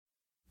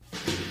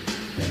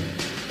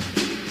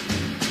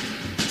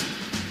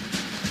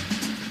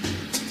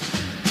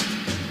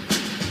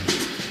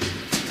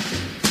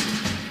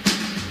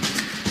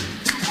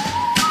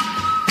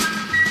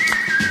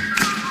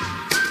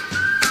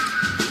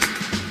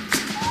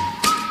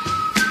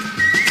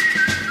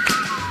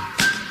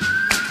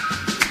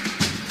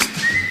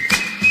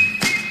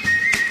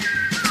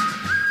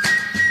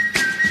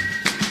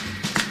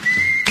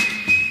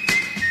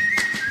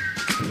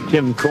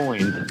Tim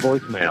Coyne's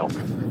voicemail.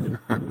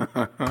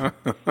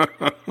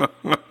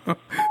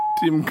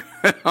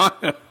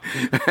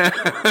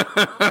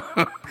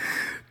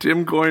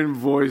 Tim Coyne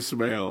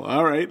voicemail.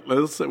 All right,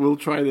 we'll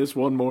try this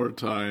one more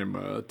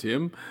time,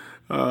 Tim.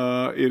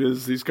 It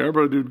is the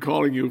Scarborough Dude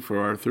calling you for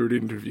our third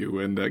interview,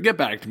 and get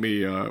back to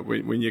me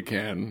when you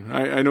can.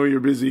 I know you're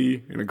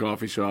busy in a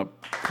coffee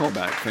shop. Call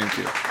back. Thank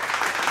you.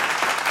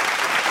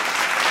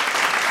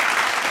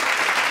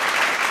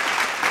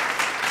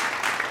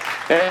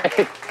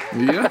 Hey.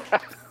 Yeah.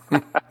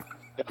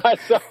 I'm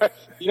sorry.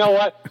 You know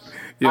what?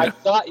 Yeah.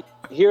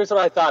 Here's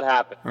what I thought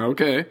happened.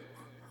 Okay.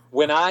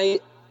 When I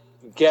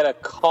get a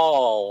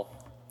call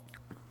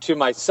to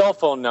my cell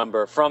phone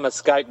number from a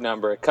Skype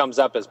number, it comes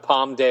up as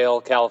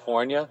Palmdale,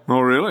 California.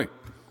 Oh, really?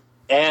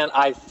 And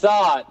I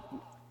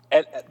thought,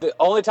 the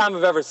only time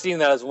I've ever seen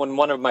that is when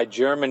one of my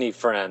Germany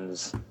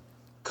friends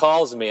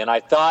calls me, and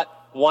I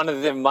thought one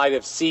of them might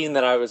have seen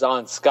that I was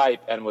on Skype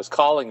and was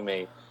calling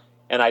me,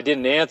 and I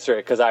didn't answer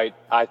it because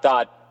I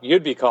thought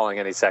you'd be calling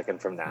any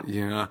second from now.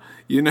 Yeah.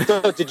 You know.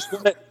 So did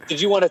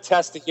you want to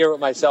test to hear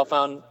what my cell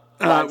phone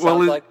sounds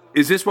like?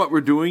 Is this what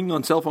we're doing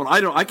on cell phone?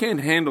 I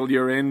can't handle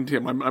your end,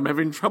 Tim. I'm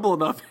having trouble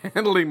enough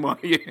handling my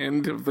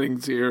end of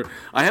things here.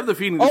 I have the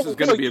feeling this is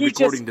going to be a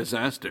recording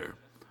disaster.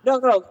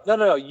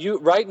 No. You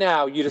right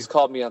now you just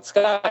called me on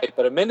Skype,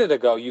 but a minute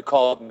ago you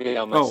called me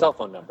on my cell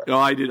phone number. No,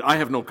 I did. I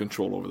have no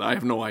control over that. I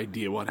have no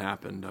idea what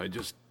happened. I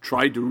just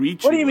tried to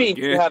reach you. What do you mean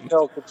again. you have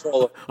no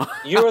control?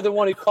 You're the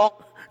one who called.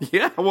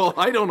 Yeah, well,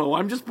 I don't know.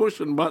 I'm just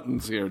pushing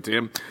buttons here,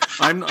 Tim.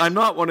 I'm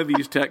not one of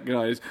these tech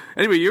guys.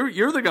 Anyway,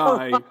 you're the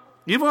guy.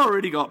 You've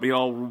already got me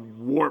all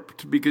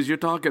warped because you're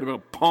talking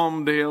about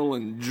Palmdale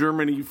and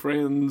Germany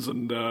friends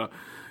and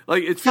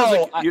it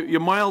feels like you're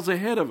miles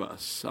ahead of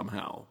us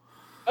somehow.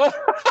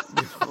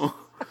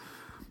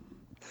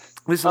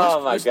 Listen,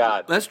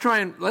 God! Let's try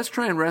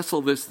and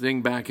wrestle this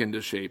thing back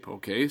into shape,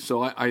 okay?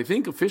 So I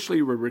think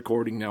officially we're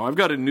recording now. I've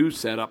got a new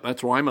setup.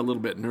 That's why I'm a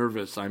little bit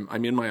nervous.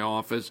 I'm in my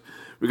office.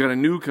 We got a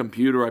new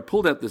computer. I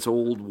pulled out this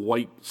old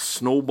white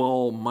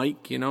snowball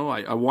mic. You know,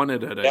 I won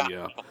it at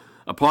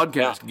a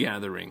podcast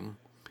gathering,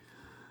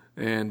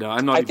 and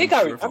I'm not.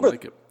 I remember.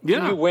 Like it.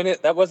 Yeah, you win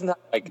it. That wasn't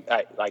like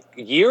a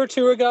year or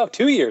two ago,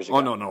 2 years ago.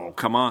 Oh no!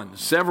 Come on,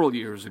 several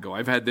years ago.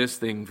 I've had this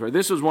thing for.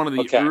 This was one of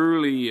the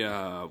early.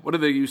 What do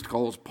they used to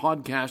call those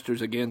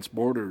Podcasters Against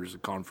Borders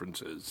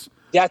conferences?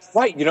 That's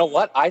right. You know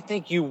what? I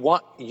think you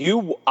won.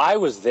 I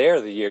was there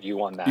the year you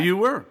won that. You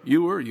were,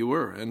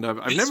 and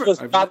I've never. Was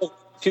probably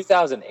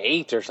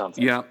 2008 or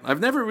something. Yeah, I've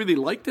never really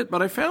liked it,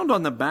 but I found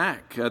on the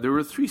back there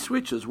were 3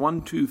 switches,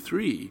 1, 2,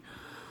 3.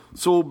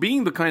 So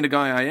being the kind of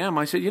guy I am,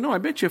 I said, I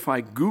bet you if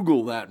I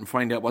Google that and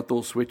find out what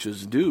those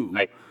switches do,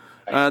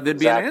 there'd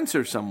be an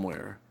answer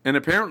somewhere. And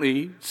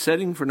apparently,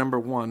 setting for number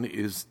 1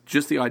 is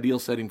just the ideal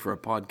setting for a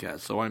podcast.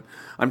 So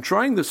I'm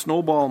trying the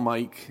snowball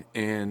mic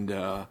and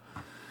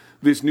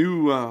this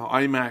new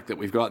iMac that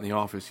we've got in the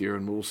office here,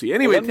 and we'll see.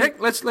 Anyway,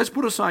 let's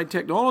put aside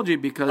technology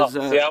because.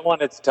 I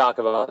wanted to talk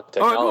about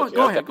technology.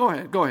 Go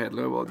ahead.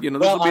 Well, this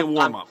will be a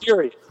warm up. I'm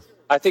curious.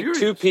 I think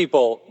 2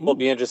 people will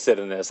be interested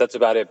in this. That's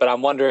about it. But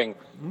I'm wondering.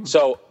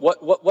 So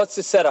what's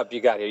the setup you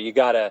got here? You've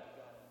got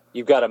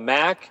a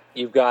Mac.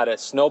 You've got a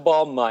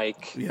snowball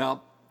mic. Yeah.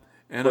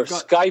 And we're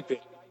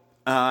Skyping.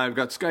 I've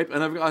got Skype,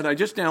 and I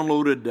just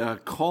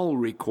downloaded Call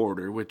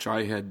Recorder, which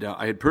I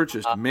had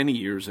purchased many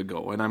years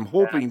ago, and I'm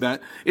hoping that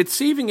it's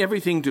saving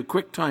everything to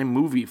QuickTime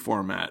movie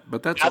format.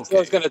 But that's okay. What I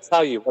was going to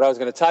tell you. What I was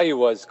going to tell you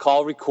was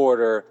Call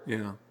Recorder.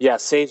 Yeah,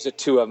 saves it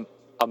to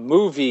a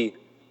movie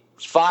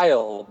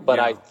file. But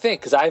I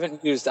think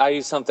because I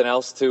use something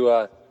else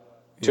to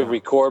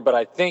record, but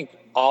I think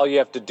all you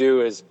have to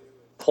do is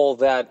pull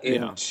that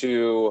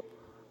into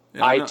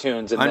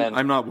iTunes,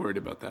 I'm not worried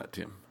about that,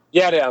 Tim.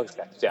 Yeah.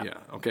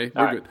 Okay,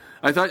 we're good.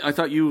 I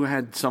thought you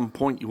had some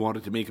point you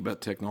wanted to make about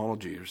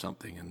technology or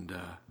something, and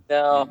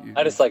no,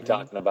 I just like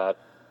talking about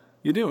it.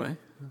 You do, eh?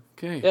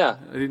 Okay. Yeah.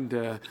 I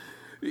didn't.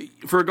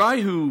 For a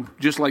guy who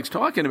just likes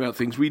talking about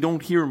things, we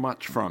don't hear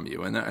much from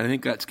you, and I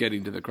think that's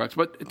getting to the crux.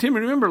 But Tim,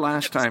 remember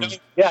last time?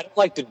 Yeah, I don't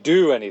like to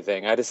do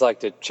anything. I just like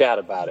to chat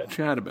about it.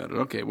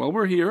 Okay. Well,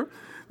 we're here.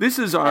 This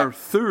is our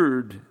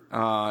third.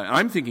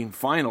 I'm thinking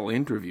final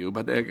interview,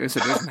 but I guess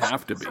it doesn't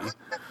have to be.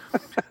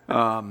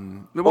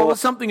 Well,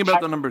 it's something about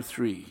the number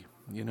 3,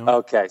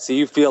 Okay, so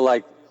you feel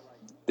like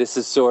this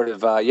is sort of,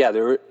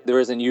 there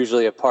isn't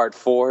usually a part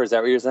 4, is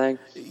that what you're saying?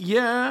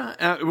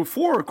 Yeah,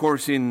 4, of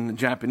course, in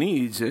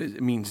Japanese,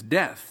 it means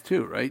death,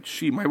 too, right?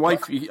 My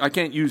wife, I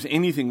can't use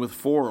anything with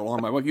 4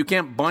 along my wife. You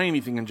can't buy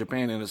anything in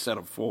Japan in a set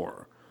of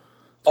 4.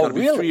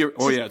 Really?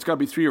 It's got to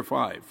be 3 or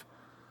 5.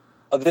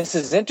 Oh, this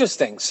is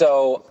interesting.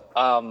 So,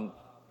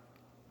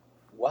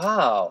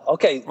 wow.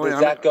 Okay, does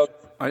that go...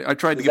 I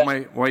tried to give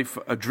my wife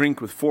a drink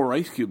with 4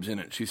 ice cubes in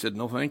it. She said,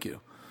 no, thank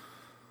you.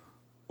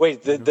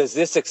 Wait, does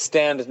this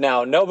extend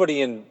now?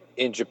 Nobody in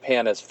in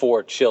Japan as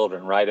for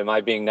children, right? Am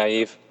I being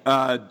naive?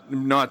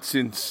 Not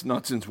since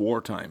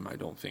wartime, I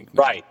don't think.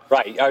 No.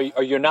 Right.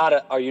 Are you not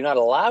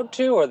allowed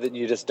to, or that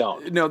you just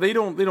don't? No, they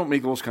don't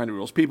make those kind of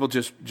rules. People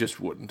just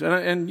wouldn't.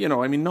 And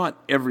I mean, not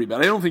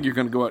everybody. I don't think you're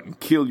going to go out and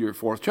kill your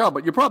fourth child,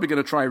 but you're probably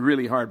going to try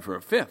really hard for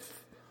a fifth.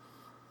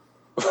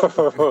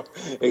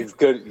 It's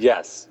good.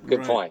 Yes,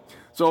 good point.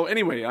 So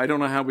anyway, I don't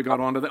know how we got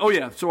onto that. Oh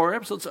yeah, so our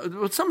episodes.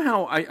 But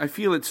somehow I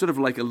feel it's sort of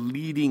like a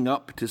leading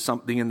up to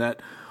something in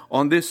that.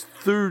 On this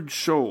third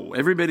show,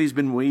 everybody's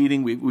been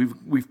waiting.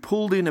 We've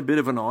pulled in a bit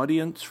of an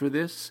audience for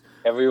this.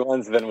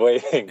 Everyone's been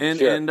waiting,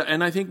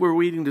 and I think we're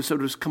waiting to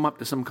sort of come up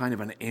to some kind of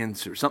an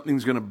answer.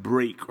 Something's going to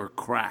break or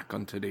crack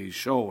on today's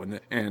show,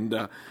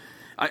 and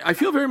I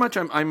feel very much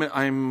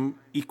I'm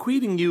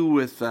equating you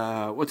with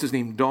what's his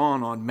name,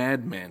 Don on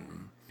Mad Men.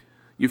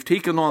 You've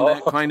taken on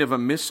that kind of a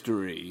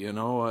mystery,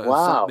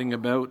 something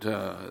about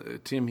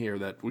Tim here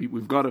that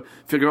we've got to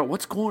figure out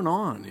what's going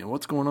on.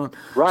 What's going on?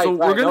 Right. So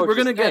we're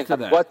gonna get to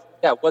that.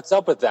 What's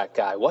up with that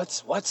guy?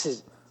 What's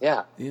his?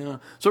 Yeah. Yeah.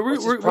 So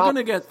we're going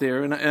to get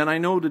there, and I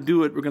know to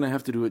do it, we're going to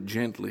have to do it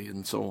gently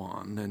and so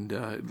on,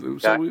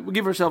 and so we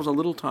give ourselves a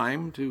little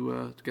time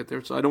to get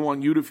there. So I don't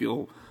want you to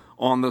feel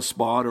on the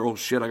spot or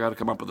I got to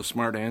come up with a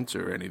smart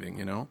answer or anything.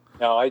 No,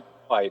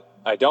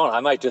 I don't. I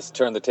might just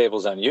turn the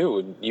tables on you,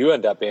 and you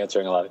end up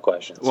answering a lot of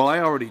questions. Well, I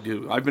already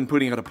do. I've been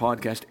putting out a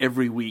podcast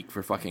every week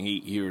for fucking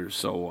 8 years,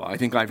 so I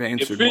think I've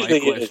answered my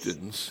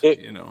questions.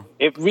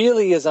 It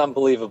really is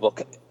unbelievable.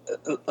 Can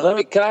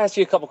I ask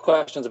you a couple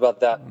questions about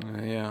that?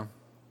 Yeah.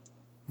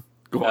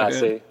 Go ahead.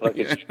 See, look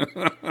at you.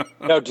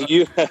 No, do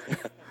you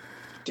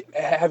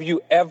have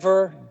you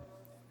ever?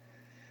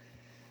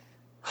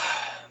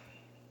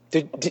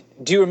 Do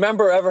you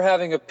remember ever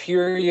having a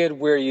period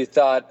where you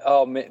thought,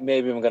 oh,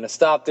 maybe I'm going to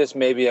stop this,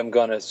 maybe I'm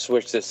going to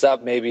switch this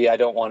up, maybe I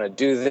don't want to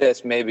do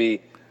this,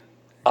 maybe...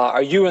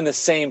 are you in the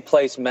same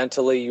place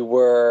mentally you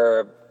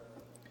were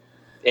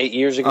 8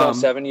 years ago,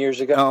 7 years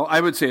ago? No,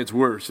 I would say it's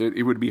worse.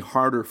 It would be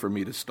harder for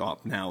me to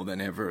stop now than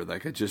ever.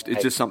 Like it's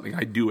just something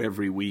I do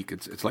every week.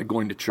 It's like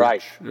going to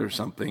church or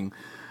something.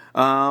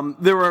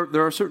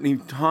 There are certainly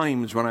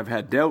times when I've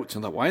had doubts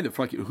and thought, why the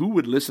fuck? Who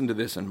would listen to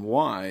this and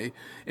why?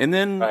 And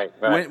then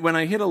when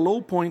I hit a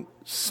low point,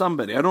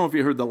 somebody, I don't know if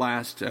you heard the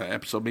last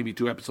episode, maybe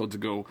 2 episodes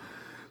ago,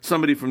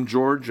 somebody from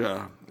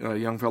Georgia, a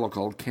young fellow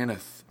called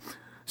Kenneth,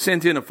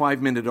 sent in a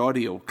 5-minute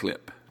audio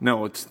clip.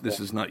 No, this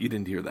is not. You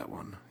didn't hear that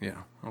one.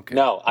 Yeah. Okay.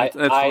 No, that's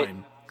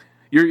fine.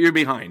 You're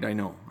behind. I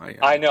know.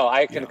 I know.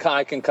 I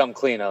can come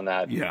clean on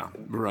that. Yeah.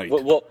 Right.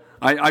 Well,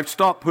 I've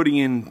stopped putting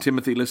in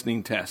Timothy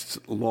listening tests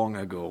long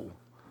ago.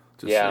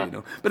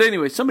 But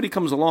anyway, somebody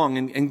comes along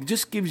and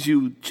just gives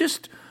you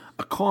just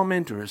a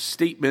comment or a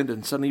statement,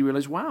 and suddenly you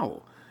realize,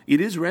 wow, it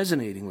is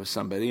resonating with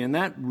somebody, and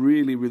that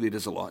really, really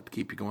does a lot to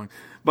keep you going.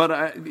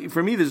 But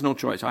for me, there's no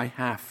choice. I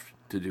have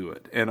to do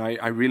it. And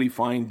I really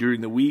find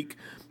during the week,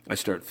 I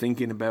start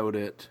thinking about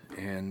it,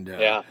 and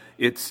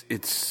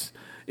it's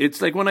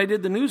like when I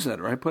did the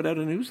newsletter. I put out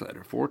a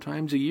newsletter 4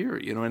 times a year,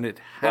 and it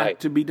had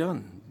to be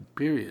done.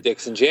 Period.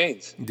 Dixon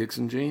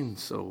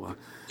Janes. So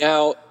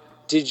now,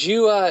 did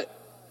you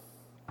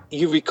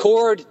you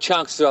record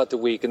chunks throughout the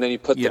week and then you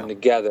put them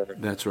together?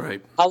 That's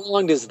right. How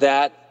long does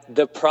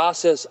the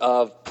process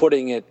of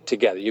putting it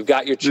together? You've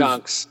got your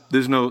chunks.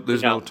 There's no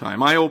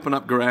time. I open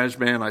up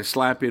GarageBand. I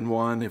slap in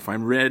one. If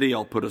I'm ready,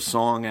 I'll put a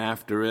song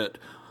after it.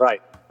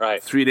 Right.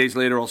 3 days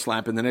later, I'll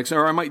slap in the next,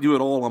 or I might do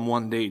it all on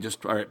one day.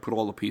 Just put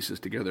all the pieces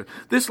together.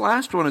 This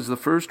last one is the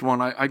first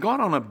one. I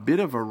got on a bit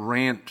of a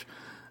rant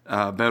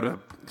about a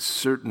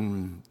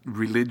certain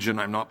religion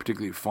I'm not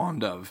particularly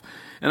fond of.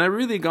 And I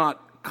really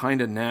got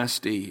kind of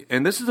nasty.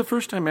 And this is the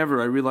first time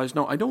ever I realized,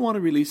 no, I don't want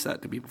to release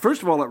that to people.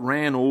 First of all, it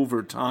ran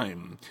over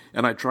time,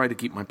 and I tried to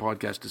keep my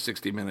podcast to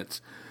 60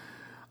 minutes.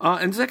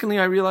 And secondly,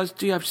 I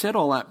realized, I've said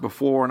all that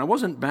before, and I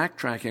wasn't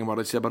backtracking what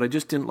I said, but I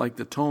just didn't like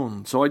the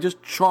tone. So I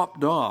just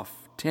chopped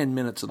off 10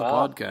 minutes of the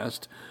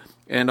podcast,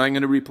 and I'm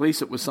going to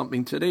replace it with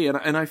something today.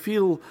 And I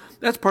feel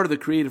that's part of the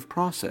creative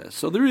process.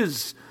 So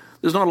there's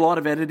not a lot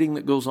of editing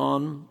that goes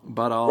on,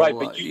 but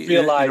but you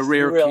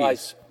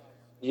realize,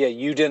 yeah,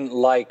 you didn't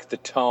like the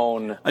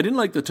tone. I didn't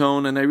like the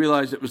tone, and I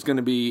realized it was going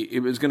to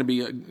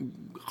be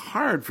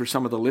hard for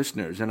some of the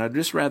listeners, and I'd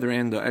just rather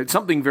end.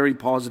 Something very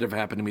positive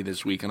happened to me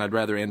this week, and I'd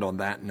rather end on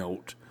that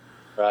note,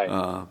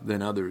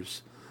 than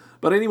others.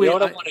 But anyway, you know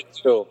what I want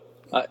to do?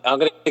 I'm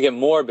going to get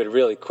morbid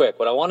really quick.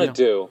 What I want to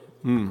do,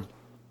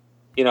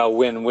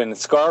 when the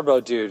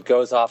Scarborough dude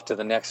goes off to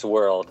the next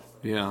world,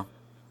 I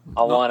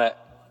want to.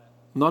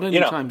 Not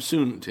anytime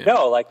soon, Tim.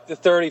 No, like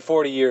 30,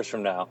 40 years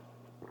from now.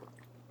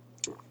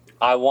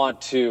 I want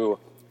to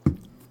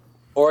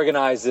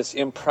organize this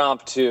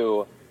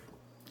impromptu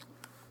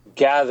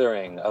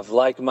gathering of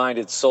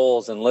like-minded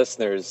souls and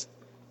listeners,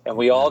 and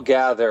we all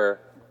gather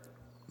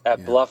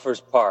at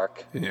Bluffers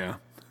Park. Yeah.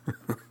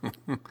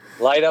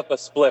 Light up a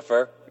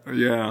spliffer.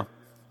 Yeah.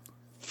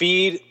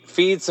 Feed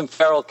some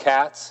feral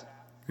cats.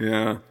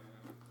 Yeah.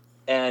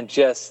 And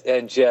just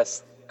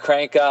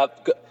crank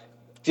up,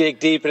 dig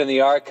deep into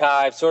the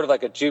archive, sort of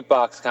like a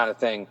jukebox kind of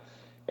thing,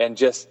 and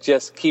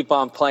just keep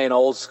on playing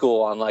old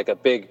school on like a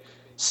big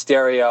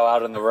stereo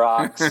out in the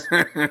rocks.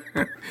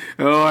 I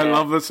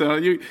love the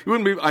sound. You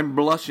wouldn't be. I'm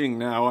blushing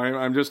now.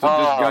 I'm just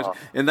gushing.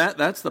 And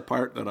that's the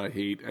part that I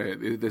hate.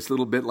 This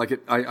little bit, like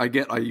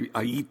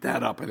I eat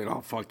that up and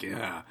then fuck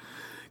yeah.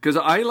 Because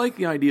I like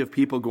the idea of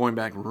people going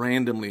back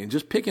randomly and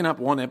just picking up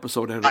one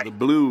episode out of the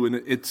blue, and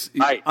it's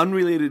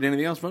unrelated to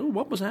anything else. But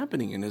what was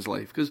happening in his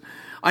life? Because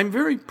I'm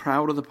very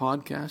proud of the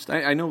podcast.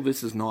 I know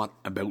this is not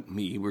about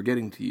me. We're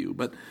getting to you,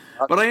 but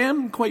I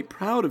am quite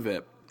proud of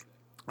it.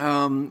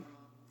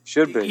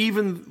 Should be,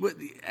 even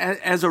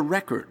as a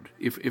record,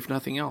 if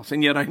nothing else.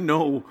 And yet I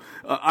know,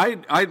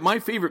 my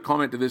favorite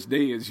comment to this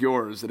day is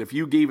yours, that if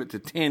you gave it to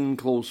 10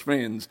 close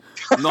friends,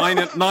 nine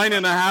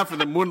and a half of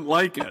them wouldn't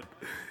like it.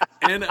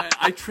 And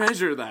I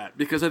treasure that,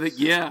 because I think,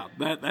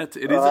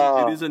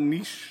 it is a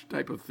niche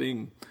type of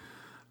thing.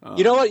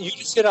 You know what? You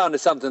just hit on to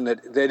something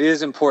that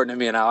is important to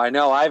me now. I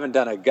know I haven't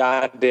done a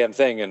goddamn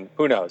thing in,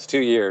 who knows, 2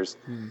 years.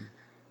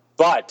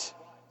 But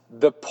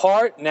the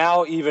part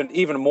now,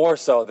 even more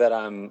so that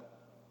I'm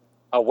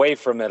away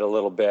from it a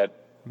little bit,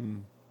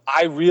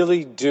 I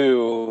really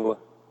do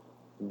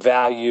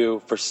value,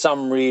 for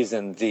some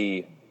reason,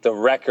 the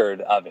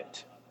record of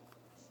it.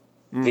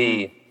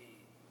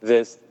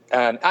 It's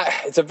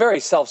a very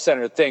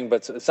self-centered thing,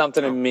 but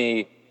something in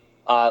me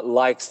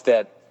likes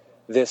that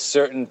this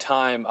certain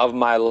time of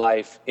my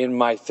life, in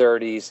my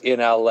 30s, in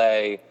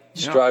LA,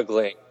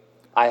 struggling,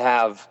 I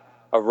have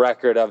a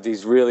record of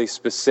these really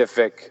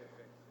specific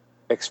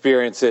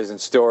experiences and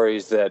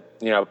stories that,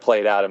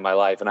 played out in my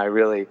life. And I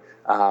really,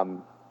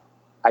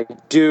 I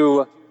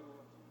do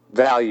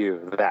value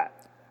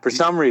that for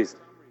some reason.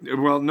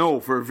 Well, no,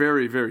 for a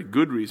very, very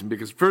good reason,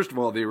 because first of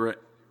all, they were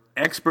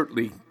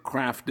expertly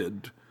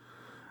crafted.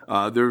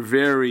 They're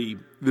very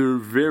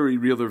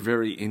real. They're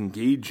very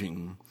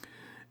engaging.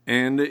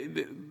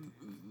 And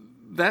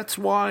that's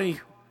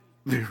why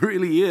there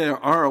really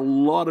are a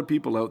lot of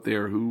people out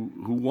there who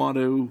want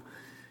to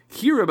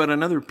hear about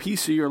another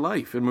piece of your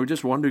life, and we're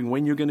just wondering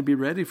when you're going to be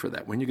ready for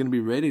that, when you're going to be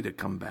ready to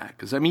come back.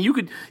 Because, I mean, you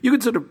could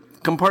sort of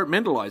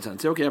compartmentalize that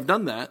and say, okay, I've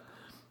done that,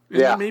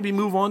 and then maybe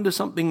move on to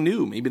something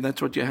new. Maybe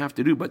that's what you have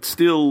to do. But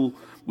still,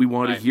 we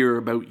want to hear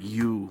about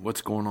you,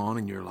 what's going on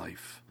in your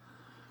life.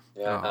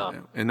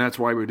 And that's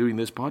why we're doing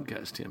this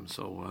podcast, Tim.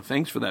 So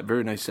thanks for that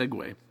very nice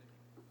segue.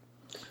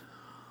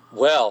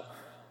 Well,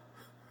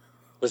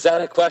 was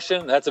that a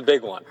question? That's a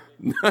big one.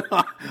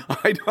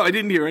 I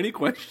didn't hear any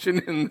question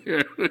in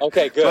there.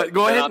 Okay, good. But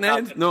go ahead and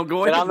answer. No,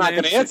 go ahead. Then I'm not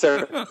going to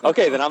answer.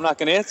 Okay, then I'm not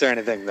going to answer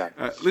anything then.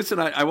 Listen,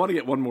 I want to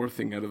get one more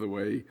thing out of the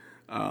way.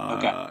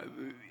 Okay.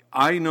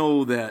 I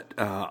know that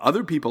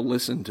other people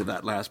listen to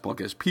that last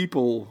podcast.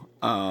 People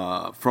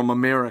from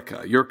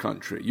America, your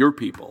country, your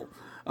people.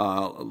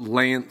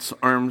 Lance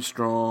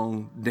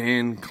Armstrong,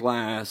 Dan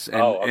Class,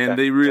 and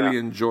they really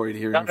enjoyed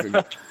hearing from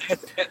you.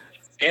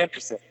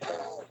 Anderson.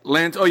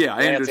 Lance. Oh yeah,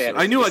 Anderson.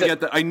 I knew I'd get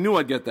that. I knew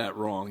I'd get that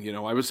wrong.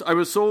 I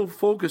was so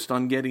focused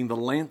on getting the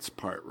Lance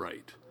part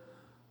right.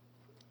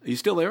 Are you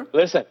still there?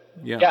 Listen.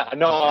 Yeah.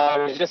 No,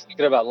 I was just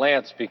thinking about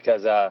Lance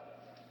because,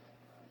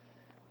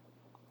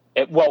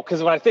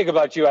 because when I think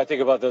about you, I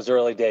think about those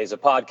early days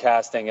of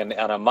podcasting, and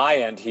on my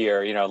end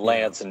here,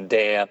 Lance and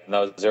Dan, and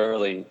those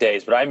early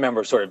days. But I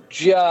remember sort of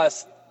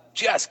just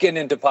getting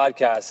into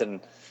podcasts and,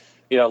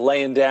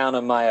 laying down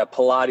on my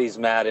Pilates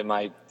mat in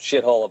my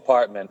shithole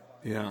apartment.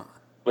 Yeah.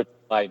 With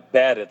my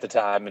bed at the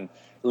time, and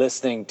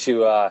listening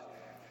to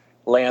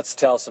Lance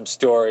tell some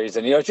stories,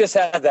 and just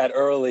had that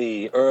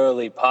early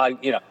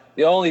pod.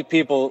 The only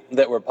people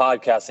that were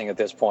podcasting at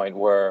this point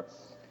were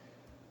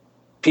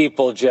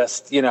people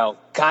just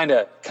kind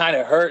of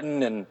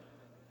hurting,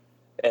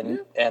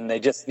 and they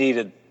just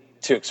needed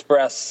to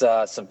express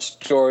some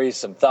stories,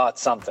 some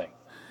thoughts, something.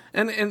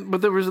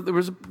 But there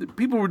was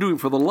people were doing it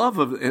for the love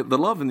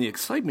and the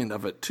excitement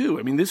of it too.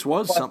 I mean, this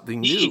was something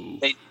new.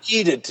 They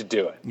needed to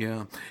do it.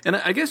 Yeah, and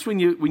I guess when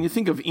you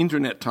think of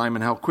internet time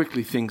and how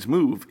quickly things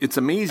move, it's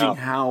amazing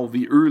how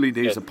the early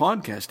days of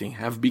podcasting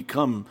have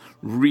become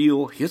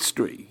real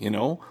history.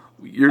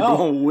 You're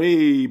going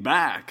way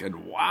back,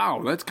 and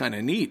wow, that's kind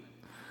of neat.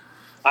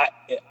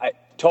 I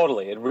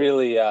totally. It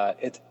really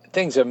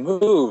things have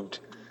moved.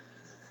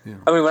 Yeah.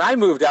 I mean, when I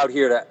moved out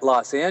here to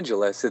Los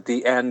Angeles at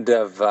the end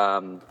of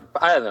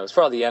I don't know, it was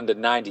probably the end of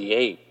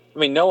 '98. I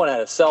mean, no one had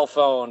a cell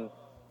phone.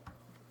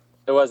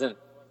 It wasn't.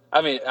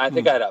 I mean, I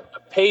think I had a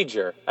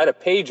pager. I had a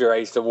pager I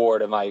used to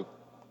ward at my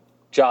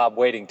job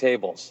waiting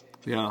tables.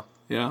 Yeah.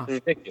 It's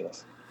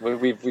ridiculous.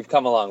 We've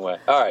come a long way.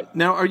 All right.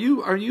 Now, are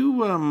you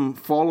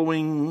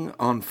following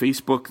on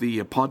Facebook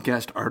the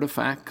podcast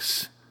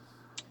Artifacts?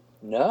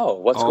 No.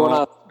 What's going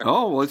on?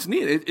 Oh, well, it's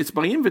neat. It's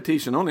by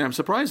invitation only. I'm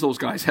surprised those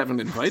guys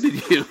haven't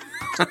invited you.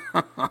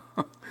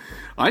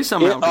 I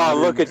somehow.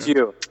 Look at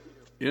you.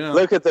 Yeah.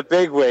 Look at the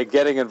bigwig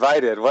getting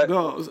invited. What?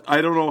 No,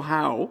 I don't know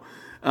how.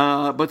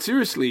 But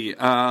seriously,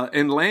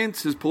 and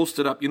Lance has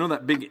posted up,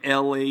 that big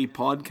LA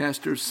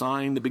podcaster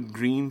sign, the big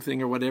green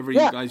thing or whatever you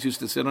guys used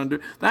to sit under.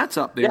 That's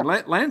up there.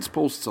 Yeah. Lance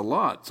posts a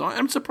lot. So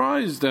I'm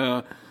surprised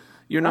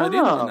you're not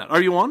in on that.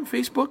 Are you on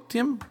Facebook,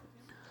 Tim?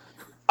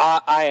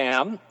 I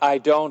am. I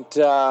don't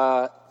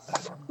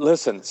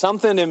listen.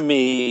 Something in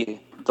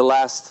me the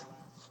last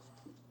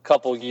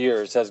couple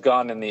years has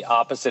gone in the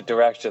opposite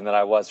direction that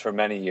I was for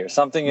many years.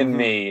 Something in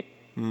me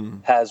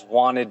has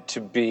wanted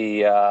to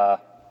be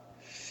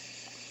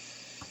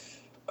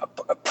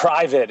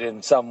private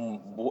in some.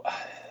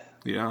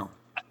 Yeah.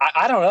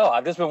 I don't know.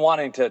 I've just been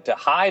wanting to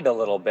hide a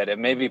little bit, and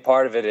maybe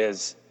part of it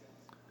is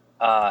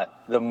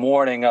the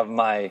morning of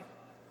my.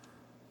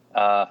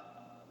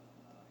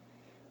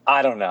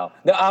 I don't know.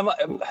 No,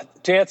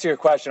 to answer your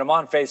question, I'm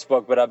on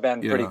Facebook, but I've been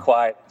pretty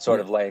quiet,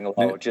 sort of laying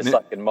low, just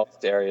like in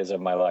most areas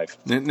of my life.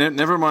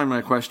 Never mind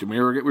my question. We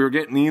were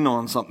getting in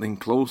on something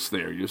close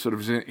there. You sort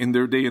of in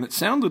their day, and it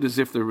sounded as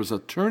if there was a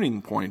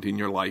turning point in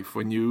your life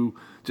when you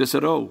just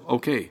said, "Oh,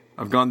 okay,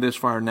 I've gone this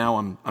far.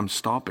 Now I'm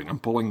stopping. I'm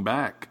pulling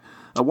back."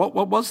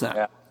 What was that?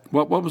 Yeah.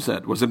 What was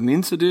that? Was it an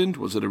incident?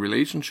 Was it a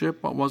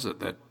relationship? What was it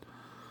that?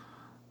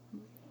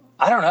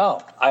 I don't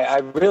know. I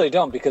really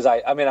don't, because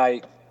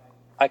I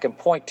can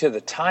point to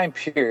the time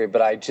period,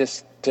 but I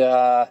just...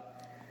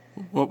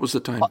 what was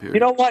the time period? You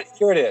know what?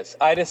 Here it is.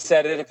 I just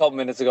said it a couple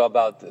minutes ago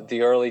about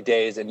the early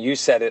days, and you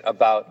said it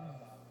about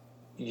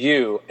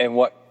you and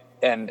what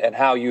and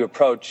how you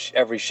approach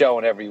every show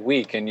and every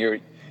week. And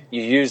you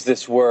use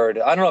this word.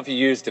 I don't know if you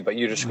used it, but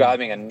you're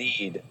describing a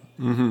need,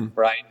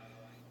 right?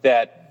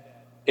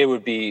 That it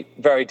would be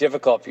very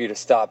difficult for you to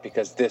stop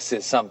because this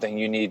is something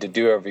you need to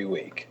do every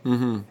week.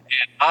 And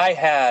I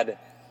had...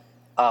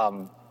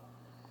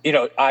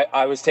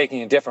 I was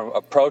taking a different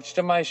approach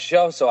to my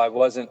show, so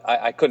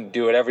I couldn't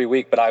do it every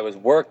week, but I was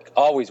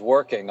always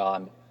working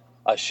on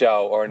a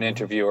show or an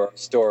interview or a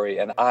story,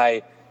 and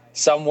I,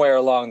 somewhere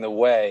along the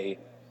way,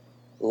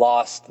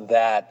 lost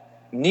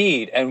that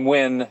need. And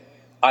when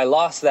I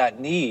lost that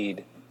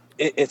need,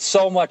 it's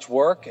so much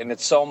work, and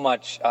it's so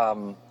much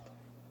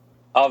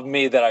of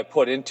me that I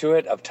put into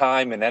it, of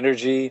time and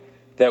energy,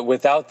 that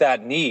without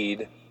that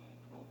need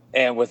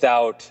and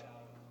without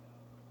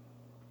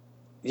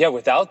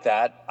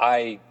that,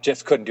 I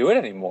just couldn't do it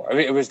anymore. I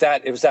mean, it was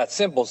that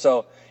simple.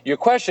 So your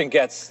question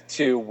gets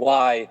to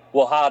why,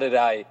 well, how did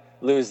I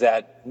lose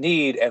that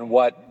need, and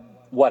what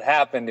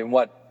happened and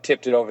what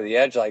tipped it over the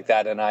edge like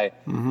that? And I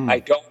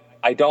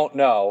don't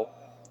know.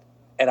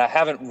 And I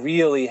haven't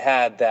really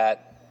had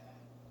that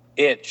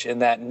itch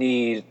and that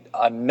need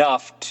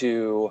enough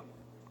to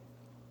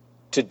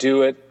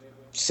do it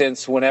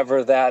since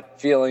whenever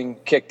that feeling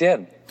kicked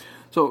in.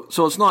 So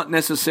it's not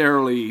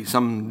necessarily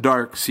some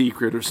dark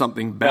secret or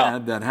something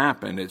bad that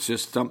happened. It's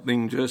just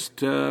something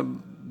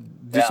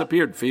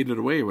disappeared, faded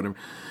away, whatever.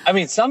 I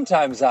mean,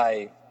 sometimes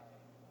I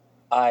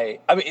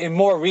mean, in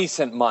more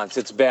recent months,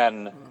 it's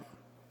been,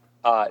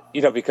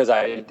 because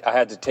I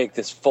had to take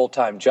this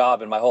full-time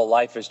job and my whole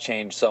life has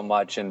changed so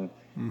much. And,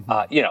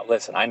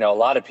 listen, I know a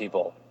lot of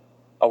people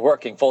are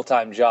working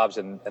full-time jobs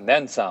and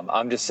then some.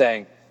 I'm just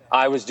saying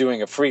I was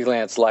doing a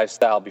freelance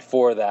lifestyle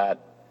before that,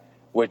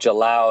 which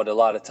allowed a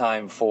lot of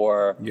time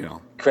for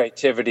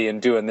creativity and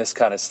doing this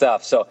kind of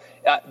stuff. So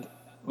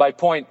my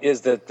point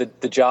is that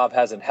the job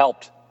hasn't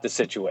helped the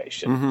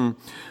situation.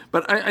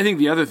 But I think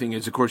the other thing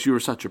is, of course, you were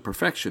such a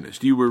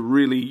perfectionist. You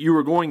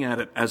were going at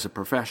it as a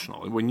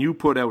professional. And when you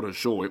put out a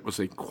show, it was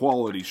a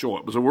quality show.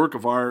 It was a work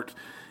of art.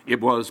 It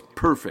was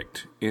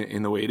perfect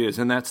in the way it is.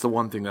 And that's the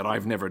one thing that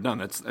I've never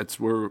done.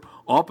 We're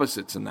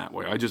opposites in that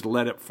way. I just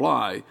let it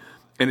fly.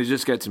 And it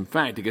just gets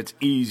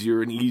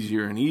easier and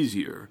easier and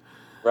easier.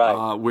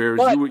 Right.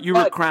 Whereas you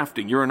were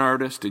crafting. You're an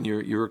artist, and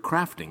you're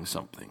crafting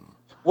something.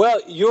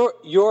 Well,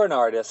 you're an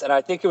artist, and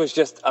I think it was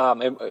just,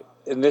 and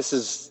this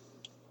is,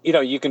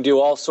 you can do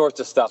all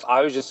sorts of stuff.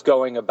 I was just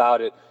going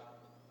about it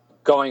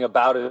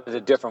a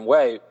different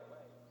way.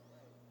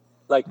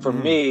 Like for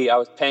me, I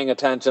was paying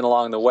attention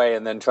along the way,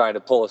 and then trying to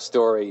pull a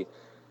story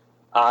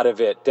out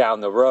of it down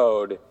the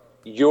road.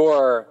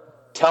 You're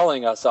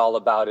telling us all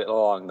about it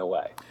along the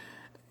way.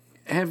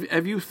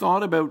 Have you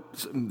thought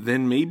about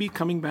then maybe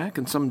coming back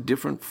in some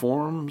different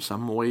form,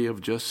 some way of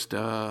just,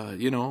 I'm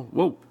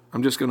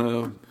just going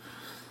to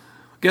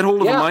get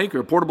hold of a mic or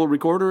a portable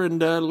recorder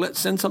and let's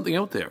send something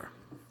out there?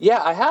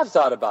 Yeah, I have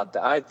thought about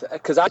that.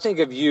 Because I think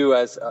of you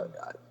as,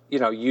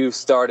 you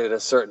started a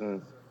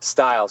certain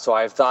style. So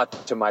I've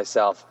thought to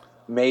myself,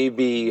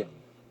 maybe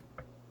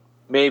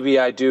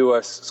I do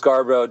a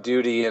Scarborough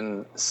Duty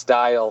and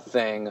style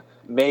thing.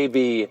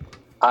 Maybe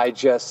I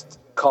just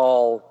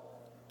call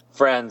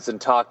friends and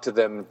talk to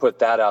them and put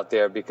that out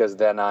there, because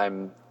then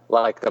I'm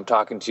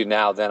talking to you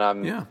now.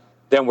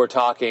 Then we're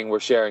talking, we're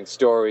sharing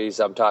stories.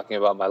 I'm talking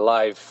about my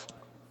life.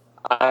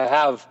 I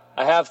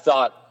have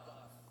thought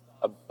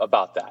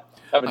about that.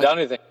 I haven't done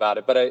anything about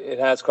it, but it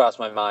has crossed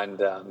my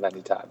mind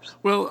many times.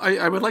 Well,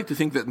 I would like to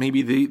think that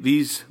maybe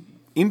these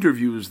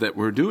interviews that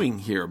we're doing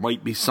here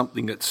might be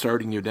something that's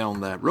starting you down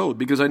that road,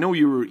 because I know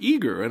you were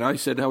eager, and I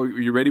said, "How are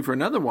you ready for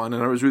another one?"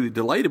 And I was really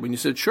delighted when you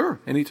said, "Sure,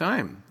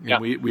 anytime." And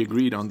we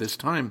agreed on this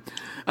time.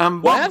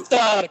 Well, I have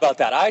thought about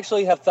that. I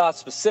actually have thought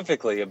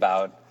specifically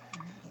about,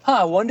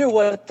 I wonder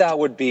what that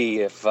would be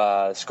if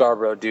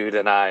Scarborough Dude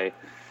and I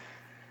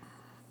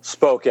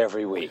spoke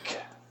every week.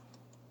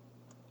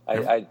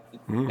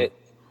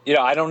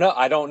 I don't know.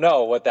 I don't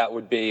know what that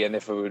would be, and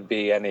if it would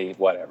be any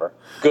whatever.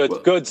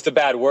 Good's the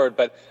bad word,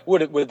 but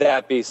would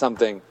that be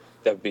something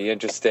that would be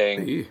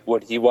interesting?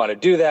 Would he want to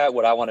do that?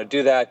 Would I want to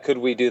do that? Could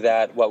we do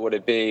that? What would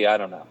it be? I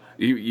don't know.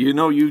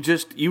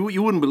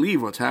 You wouldn't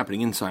believe what's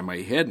happening inside my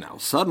head now.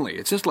 Suddenly,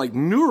 it's just like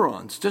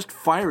neurons just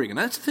firing, and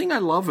that's the thing I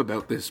love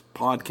about this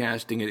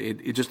podcasting.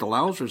 It just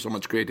allows for so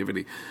much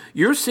creativity.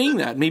 You're seeing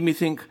that made me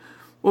think.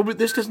 Well, but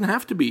this doesn't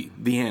have to be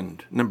the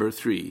end, number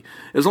 3.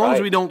 As long as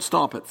we don't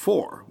stop at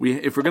 4.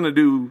 If we're going to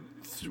do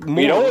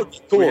more, would be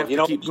cool. It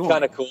would be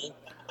kind of cool.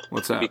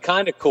 What's that? It'd be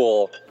kind of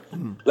cool.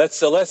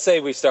 Let's say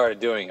we started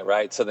doing it,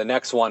 right? So the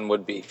next one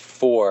would be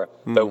 4,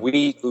 but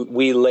we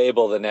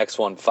label the next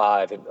one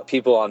 5, and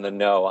people on the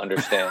know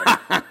understand.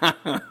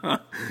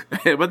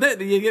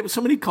 But you get so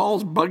many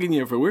calls bugging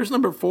you for where's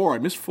number 4? I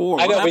missed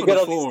 4. I know we get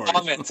all these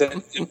comments,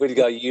 and we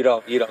go, you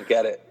don't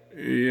get it.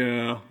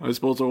 Yeah, I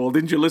suppose so. Well,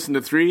 didn't you listen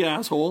to 3,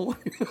 asshole?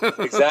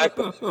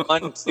 Exactly.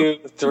 1, 2,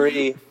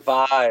 3,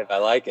 5. I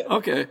like it.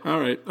 Okay. All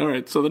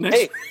right. So the next.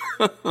 Hey,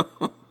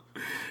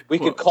 we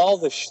could call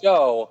the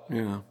show.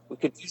 Yeah. We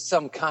could do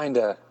some kind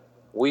of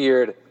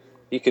weird.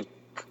 You could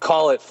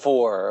call it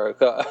 4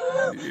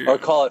 or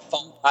call it 5.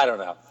 I don't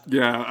know.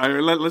 Yeah,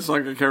 let's not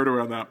get carried away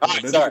on that.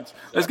 Right, sorry.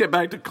 Let's get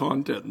back to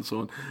content and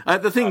so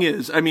on. The thing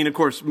is, I mean, of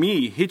course,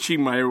 me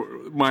hitching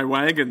my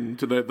wagon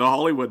to the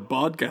Hollywood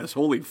podcast,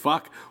 holy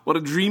fuck, what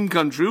a dream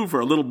come true for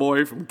a little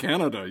boy from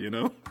Canada,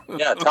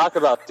 Yeah, talk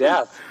about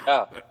death.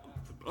 Yeah.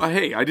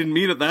 Hey, I didn't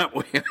mean it that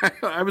way.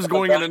 I was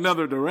going in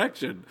another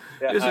direction.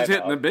 Yeah, this is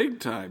hitting the big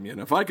time,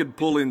 If I could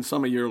pull in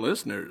some of your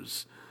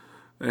listeners.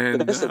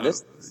 And, this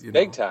is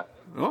big time.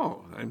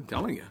 Oh, I'm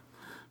telling you,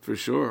 for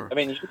sure. I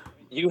mean,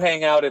 you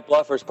hang out at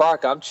Bluffers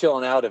Park. I'm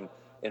chilling out in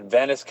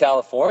Venice,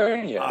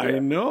 California. I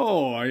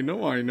know.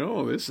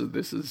 This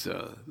is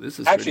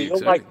actually, you'll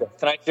like this.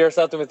 Can I share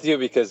something with you?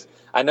 Because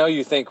I know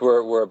you think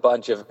we're a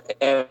bunch of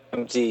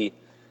empty,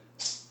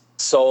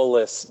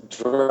 soulless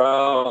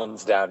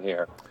drones down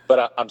here.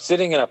 But I'm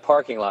sitting in a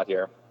parking lot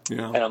here,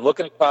 and I'm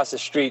looking across the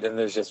street, and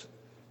there's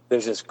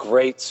this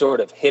great sort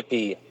of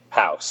hippie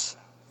house.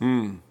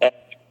 And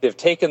they've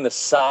taken the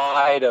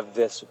side of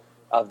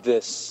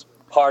this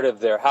part of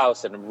their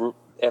house,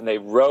 and they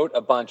wrote a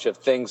bunch of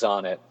things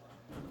on it.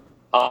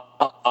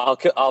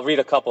 I'll read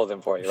a couple of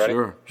them for you. Ready?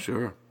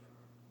 Sure.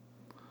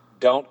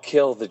 Don't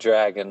kill the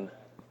dragon,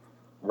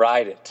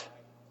 ride it.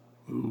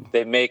 Ooh.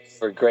 They make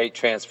for great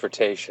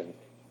transportation.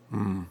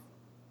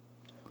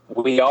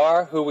 We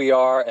are who we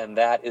are, and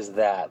that is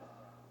that.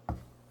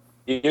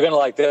 You're going to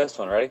like this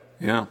one, ready?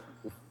 Yeah.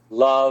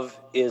 Love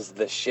is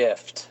the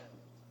shift.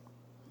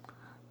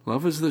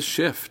 Love is the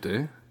shift,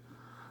 eh?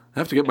 I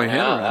have to get my head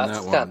around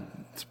that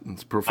one.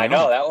 It's profound. I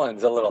know, that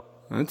one's a little...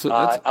 It's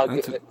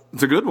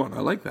a good one.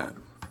 I like that.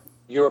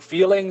 Your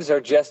feelings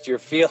are just your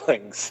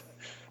feelings,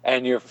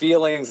 and your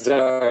feelings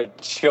are a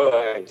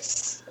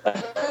choice.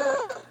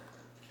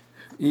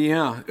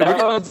 Yeah.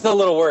 It's a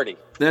little wordy.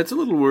 That's a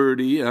little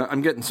wordy.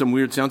 I'm getting some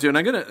weird sounds here, and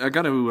I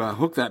got to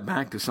hook that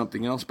back to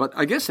something else. But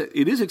I guess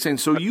it is exciting.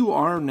 So you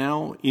are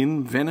now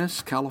in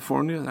Venice,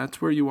 California.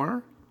 That's where you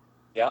are?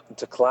 Yeah,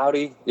 it's a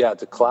cloudy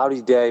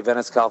day,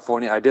 Venice,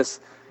 California. I just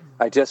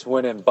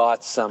went and bought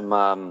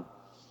a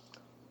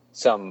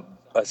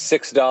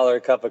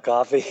 $6 cup of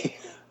coffee,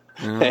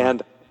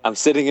 and I'm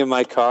sitting in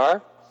my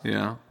car.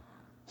 Yeah.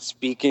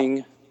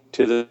 Speaking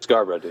to the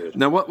Scarborough dude.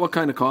 Now, what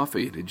kind of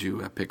coffee did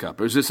you pick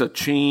up? Is this a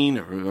chain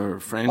or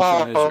a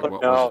franchise?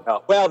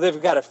 No. Well, they've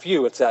got a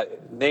few. It's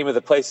name of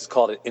the place is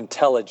called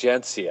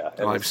Intelligentsia.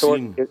 And I've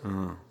seen.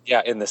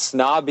 Yeah, in the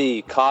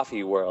snobby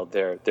coffee world,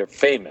 they're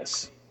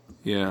famous.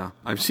 Yeah,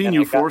 I've seen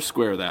you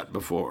Foursquare that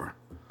before.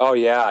 Oh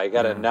yeah, I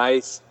got a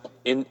nice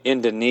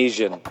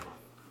Indonesian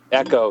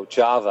Echo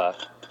Java.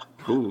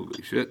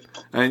 Holy shit!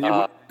 And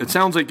it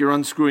sounds like you're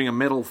unscrewing a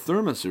metal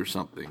thermos or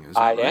something. Is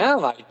that I right?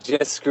 am. I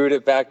just screwed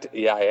it back. I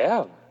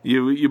am.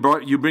 You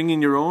bring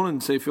in your own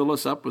and say fill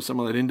us up with some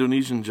of that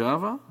Indonesian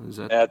Java?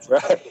 That's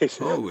right.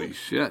 Holy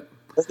shit!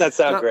 Doesn't that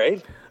sound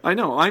great? I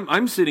know.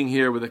 I'm sitting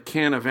here with a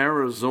can of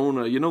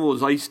Arizona. You know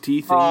those iced tea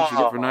things you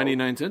get for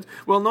 99 cents?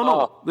 Well,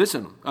 no.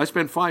 Listen, I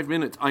spent 5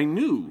 minutes. I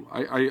knew.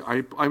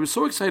 I was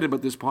so excited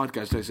about this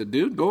podcast. I said,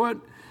 dude, go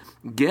out,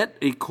 get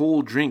a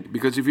cold drink.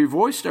 Because if your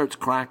voice starts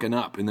cracking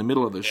up in the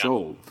middle of the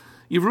show,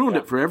 you've ruined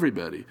it for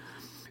everybody.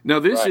 Now,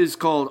 this is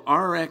called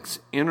RX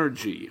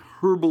Energy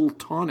Herbal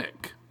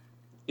Tonic.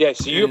 Yeah,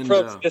 so you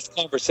approached this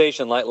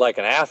conversation like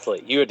an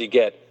athlete. You had to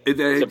get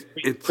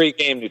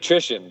pre-game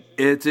nutrition.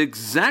 It's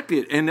exactly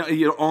it. And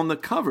on the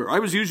cover, I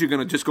was usually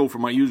going to just go for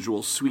my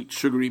usual sweet,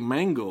 sugary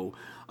mango.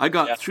 I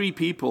got 3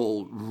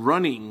 people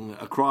running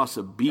across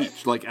a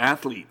beach like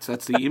athletes.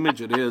 That's the image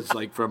it is,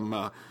 like from,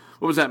 what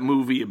was that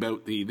movie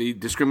about they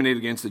discriminated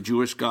against the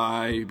Jewish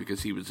guy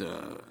because he was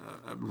a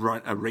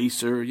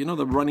racer? You know,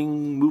 the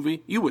running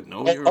movie? You would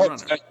know. You're a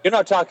runner. You're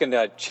not talking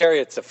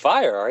Chariots of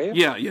Fire, are you?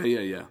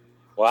 Yeah.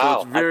 Wow,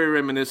 so it's very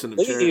reminiscent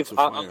of Chariots of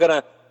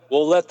Fire.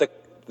 We'll let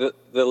the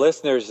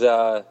listeners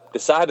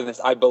decide on this.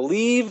 I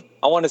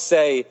want to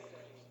say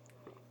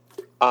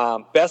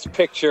Best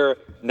Picture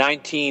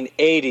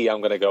 1980.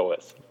 I'm going to go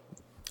with.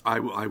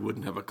 I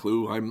wouldn't have a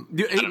clue.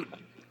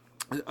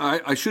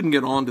 I shouldn't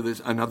get on to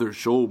this another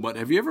show, but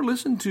have you ever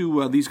listened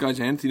to these guys,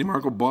 Anthony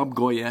Marco, Bob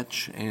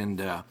Goyetch, and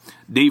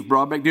Dave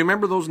Broadbeck? Do you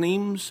remember those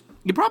names?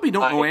 You probably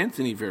don't know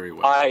Anthony very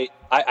well.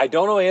 I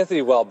don't know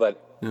Anthony well,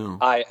 but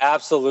I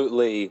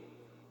absolutely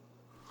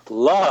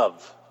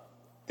love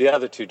the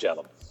other two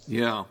gentlemen.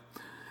 Yeah.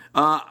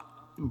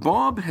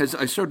 Bob has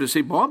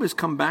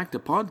come back to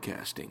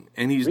podcasting,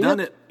 and he's done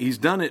it. He's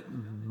done it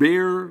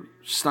bare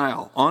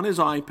style on his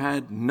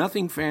iPad,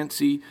 nothing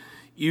fancy,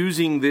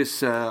 using this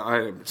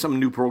some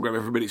new program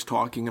everybody's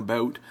talking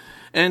about.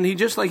 And he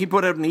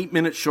put out an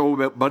 8-minute show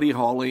about Buddy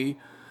Holly,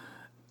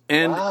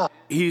 and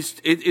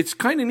it's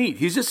kind of neat.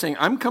 He's just saying,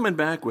 I'm coming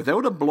back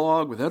without a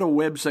blog, without a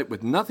website,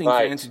 with nothing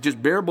fancy,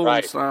 just bare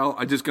bones style.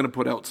 I'm just going to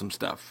put out some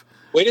stuff.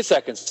 Wait a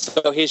second.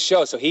 So his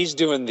show, he's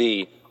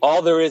doing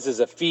all there is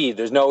a feed.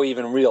 There's no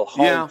even real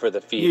home for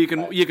the feed.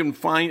 You can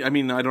find, I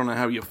don't know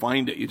how you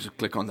find it. You just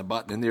click on the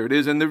button and there it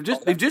is. And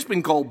they've just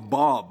been called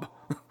Bob.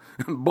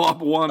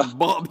 Bob 1,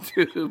 Bob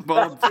 2,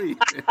 Bob 3.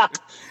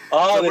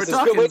 So this is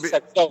good. Wait a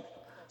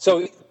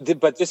second.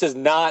 But this is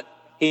not,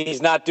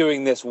 he's not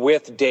doing this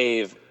with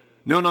Dave.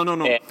 No.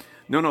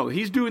 No,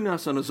 he's doing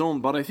this on his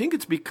own, but I think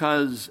it's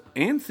because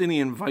Anthony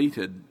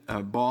invited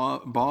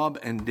Bob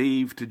and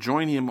Dave to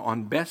join him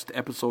on Best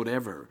Episode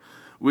Ever,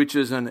 which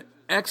is an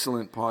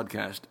excellent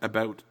podcast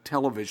about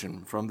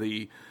television from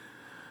the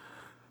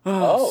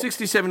 60s,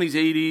 70s,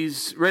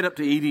 80s, right up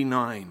to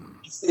 89.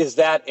 Is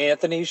that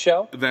Anthony's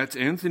show? That's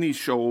Anthony's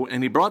show,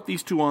 and he brought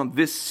these two on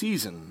this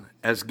season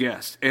as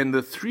guests, and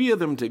the three of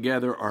them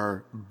together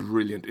are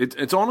brilliant.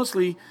 It's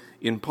honestly...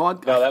 in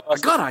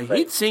podcast. I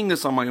hate saying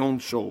this on my own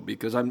show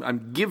because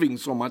I'm giving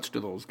so much to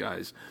those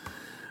guys.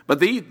 But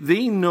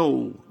they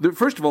know,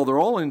 first of all, they're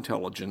all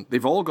intelligent.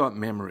 They've all got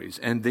memories,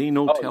 and they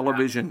know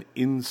television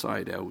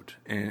inside out.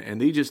 And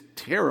they just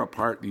tear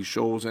apart these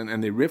shows,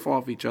 and they riff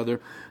off each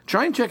other.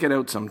 Try and check it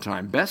out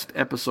sometime. Best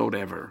Episode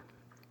Ever.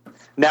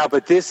 Now,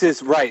 but this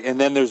is right. And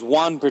then there's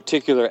one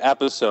particular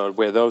episode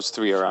where those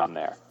three are on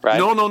there, right?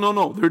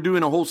 No. They're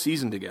doing a whole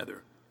season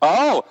together.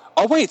 Oh,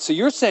 wait. So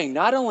you're saying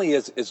not only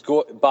is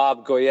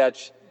Bob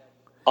Goyetch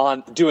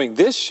on doing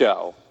this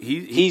show,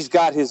 he's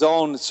got his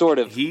own sort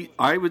of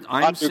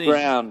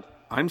underground.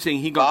 I'm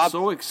saying he got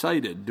so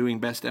excited doing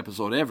Best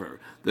Episode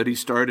Ever that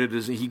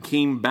he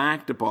came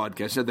back to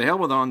podcast. Said, "The hell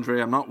with Andre.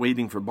 I'm not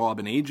waiting for Bob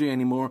and AJ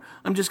anymore.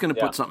 I'm just going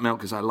to put something out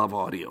because I love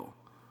audio."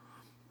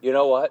 You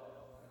know what?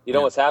 You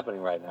know what's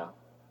happening right now?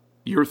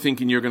 You're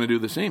thinking you're going to do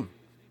the same.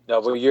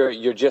 No, but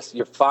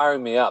you're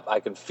firing me up. I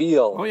can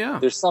feel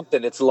there's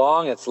something. It's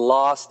long, it's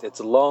lost,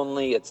 it's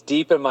lonely, it's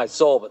deep in my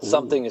soul, but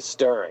something is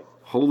stirring.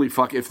 Holy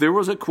fuck. If there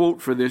was a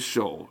quote for this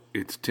show,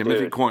 it's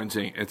Timothy Coyne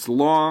saying, "It's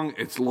long,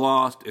 it's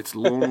lost, it's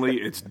lonely,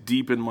 it's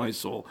deep in my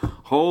soul."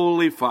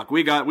 Holy fuck.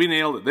 We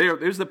nailed it.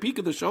 There's the peak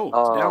of the show.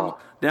 It's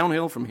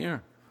downhill from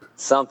here.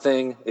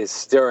 Something is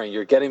stirring.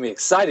 You're getting me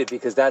excited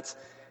because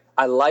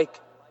I like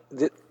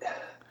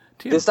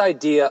this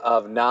idea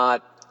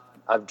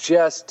of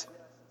just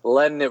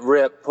letting it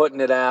rip,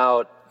 putting it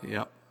out.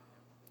 Yep.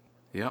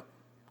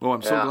 Oh,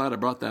 I'm so glad I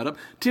brought that up.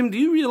 Tim, do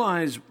you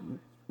realize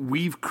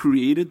we've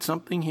created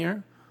something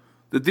here?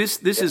 That this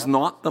is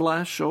not the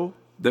last show?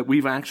 That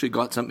we've actually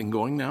got something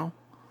going now?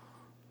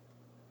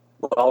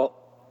 Well,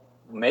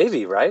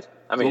 maybe, right?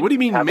 I mean, what do you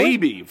mean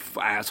maybe,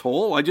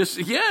 asshole?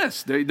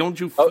 Yes. Don't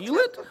you feel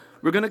it?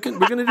 We're gonna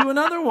do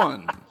another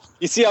one.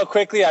 You see how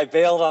quickly I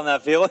bailed on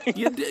that feeling?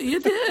 You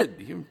did.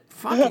 You're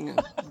fucking.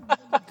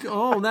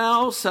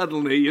 Now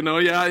suddenly,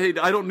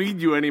 I don't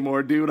need you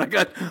anymore, dude.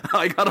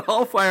 I got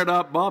all fired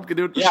up. Bob can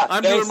do it. Yeah,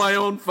 I'm doing my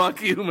own.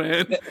 Fuck you,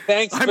 man.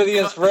 Thanks for the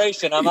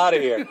inspiration. I'm out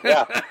of here.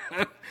 Yeah.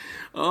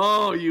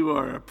 Oh, you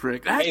are a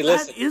prick. That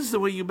is the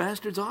way you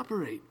bastards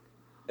operate.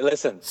 Hey,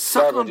 listen.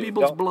 Suck on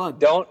people's blood.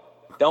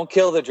 Don't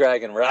kill the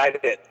dragon. Ride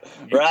it.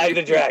 Ride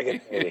the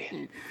dragon.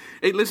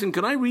 Hey, listen,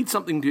 can I read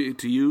something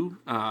to you?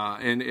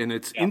 And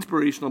it's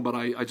inspirational, but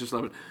I just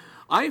love it.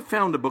 I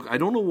found a book. I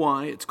don't know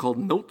why. It's called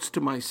Notes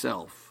to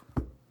Myself.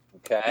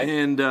 Okay.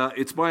 And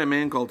it's by a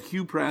man called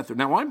Hugh Prather.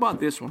 Now, I bought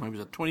this when I was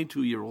a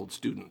 22-year-old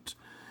student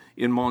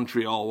in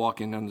Montreal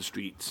walking down the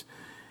streets.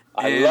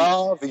 I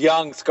love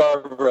young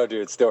Scarborough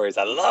dude stories.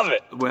 I love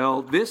it.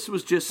 Well, this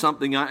was just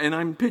something, and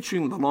I'm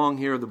picturing the long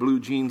hair, the blue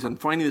jeans, and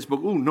finding this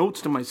book. Ooh,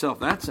 Notes to Myself.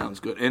 That sounds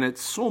good. And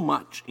it's so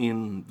much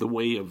in the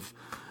way of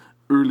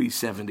early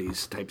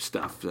 70s type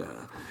stuff.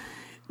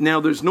 Now,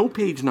 there's no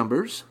page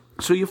numbers,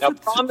 so you flip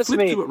through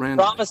it randomly.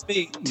 Promise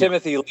me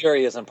Timothy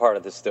Leary isn't part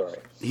of this story.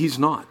 He's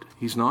not.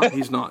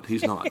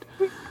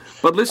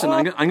 But listen,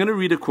 I'm going to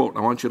read a quote.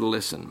 I want you to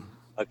listen.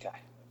 Okay.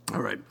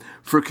 All right.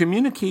 For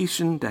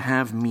communication to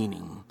have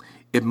meaning,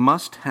 it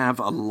must have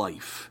a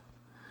life.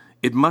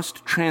 It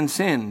must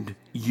transcend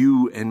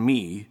you and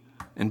me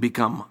and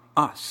become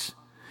us.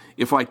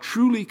 If I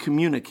truly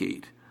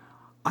communicate,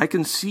 I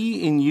can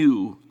see in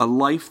you a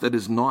life that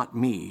is not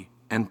me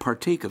and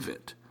partake of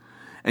it.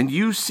 And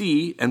you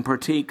see and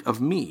partake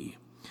of me.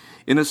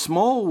 In a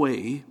small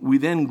way, we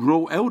then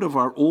grow out of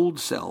our old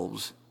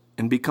selves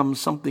and become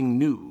something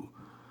new.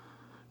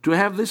 To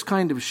have this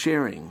kind of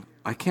sharing,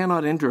 I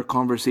cannot enter a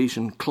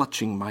conversation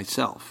clutching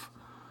myself.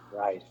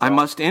 Right. I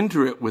must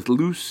enter it with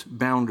loose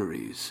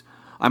boundaries.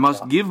 I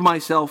must give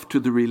myself to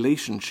the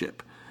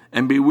relationship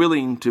and be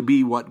willing to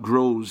be what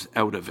grows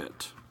out of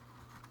it.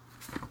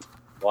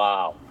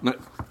 Wow.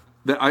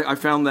 I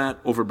found that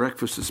over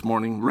breakfast this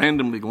morning,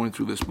 randomly going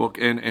through this book,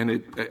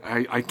 and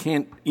I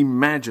can't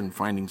imagine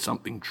finding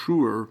something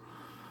truer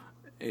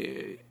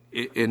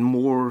and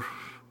more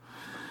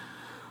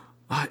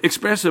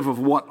expressive of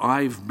what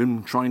I've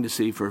been trying to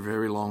say for a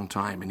very long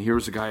time. And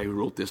here's a guy who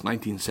wrote this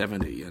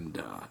 1970,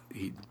 and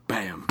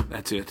bam,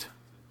 that's it.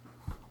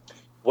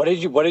 What did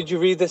you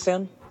read this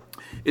in?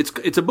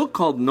 It's a book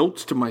called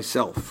Notes to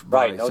Myself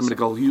by somebody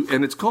called Hugh,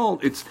 and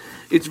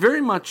it's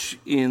very much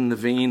in the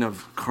vein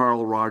of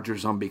Carl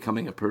Rogers on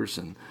Becoming a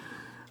Person.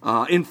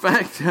 In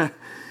fact,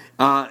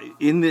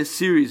 in this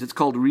series, it's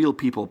called Real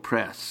People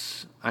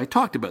Press. I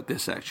talked about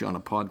this actually on a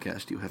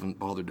podcast you haven't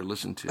bothered to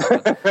listen to.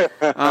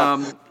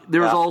 But,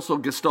 there is also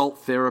Gestalt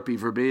Therapy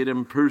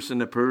Verbatim, Person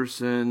to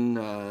Person,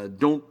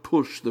 Don't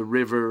Push the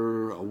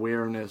River,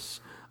 Awareness,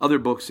 other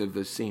books of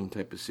the same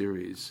type of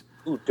series.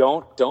 Ooh,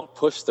 don't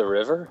push the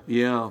river.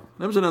 Yeah,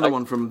 that was another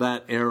one from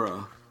that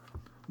era.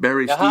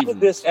 Barry Stevens. How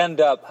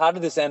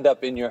did this end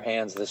up in your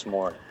hands this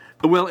morning?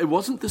 Well, it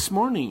wasn't this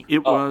morning.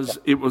 It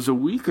was a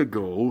week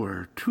ago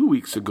or 2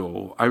 weeks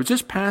ago. I was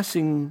just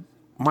passing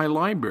my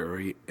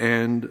library,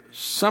 and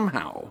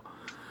somehow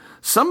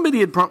somebody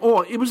had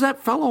it was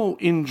that fellow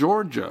in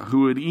Georgia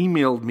who had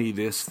emailed me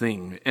this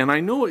thing, and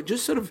I know it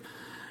just sort of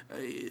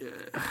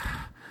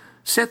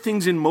set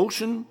things in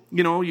motion.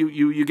 You know,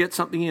 you get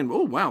something in,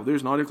 oh wow,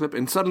 there's an audio clip,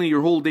 and suddenly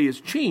your whole day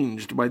is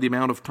changed by the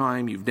amount of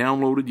time you've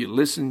downloaded, you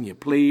listened, you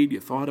played, you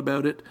thought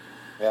about it.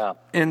 Yeah.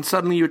 And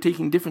suddenly you're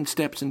taking different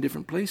steps in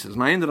different places.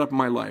 And I ended up in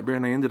my library,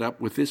 and I ended up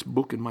with this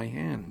book in my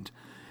hand.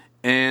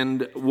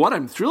 And what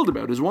I'm thrilled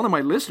about is one of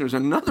my listeners,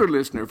 another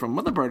listener from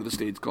another part of the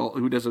States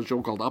who does a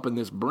show called Up in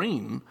This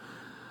Brain.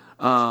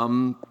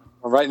 I'm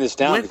writing this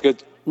down.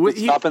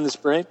 Up in This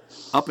Brain?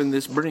 Up in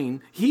This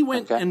Brain. He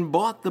went and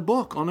bought the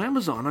book on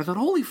Amazon. I thought,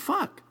 holy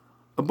fuck.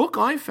 A book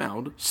I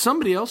found,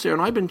 somebody else there,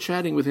 and I've been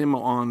chatting with him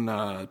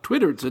on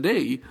Twitter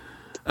today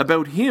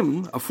about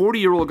him, a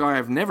 40-year-old guy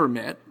I've never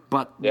met,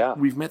 but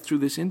we've met through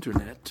this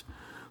internet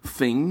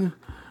thing,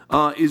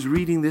 is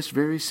reading this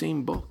very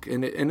same book.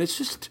 And it's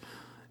just...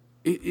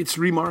 It's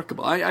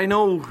remarkable. I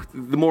know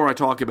the more I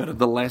talk about it,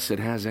 the less it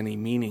has any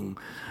meaning.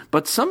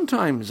 But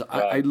sometimes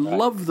I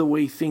love the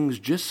way things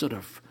just sort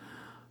of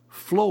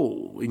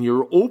flow and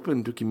you're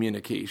open to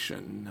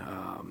communication.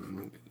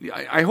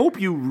 I hope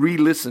you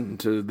re-listen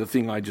to the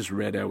thing I just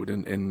read out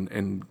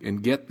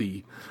and get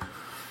the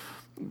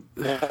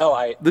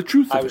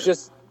truth of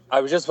it. I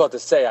was just about to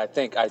say, I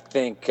think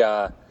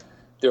there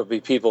will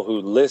be people who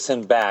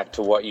listen back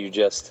to what you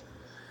just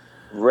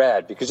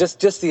read, because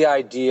just the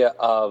idea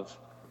of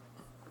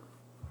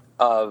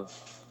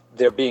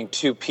there being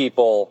two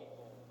people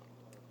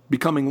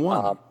becoming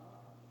one.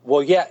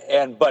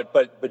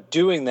 But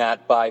doing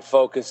that by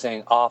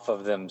focusing off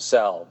of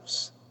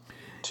themselves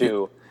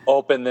to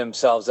open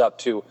themselves up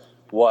to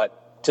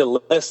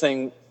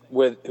listening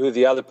with who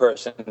the other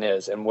person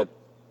is and what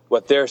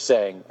they're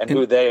saying and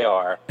who they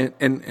are.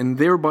 And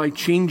thereby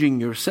changing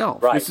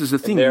yourself. Right. This is the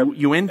thing.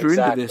 You enter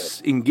into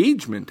this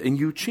engagement and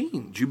you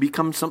change. You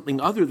become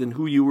something other than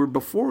who you were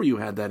before you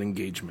had that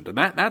engagement. And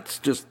that's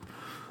just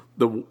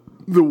the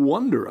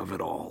wonder of it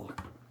all.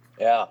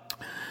 Yeah.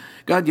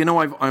 God, you know,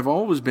 I've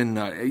always been...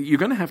 you're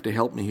going to have to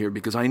help me here,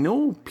 because I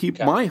know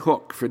my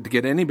hook to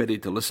get anybody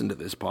to listen to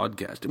this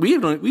podcast,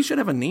 we should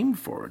have a name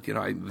for it, you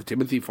know, the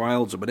Timothy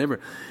Files or whatever,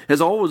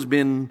 has always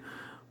been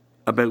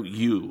about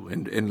you,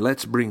 and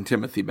let's bring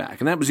Timothy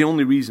back. And that was the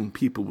only reason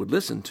people would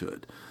listen to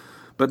it.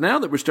 But now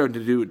that we're starting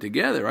to do it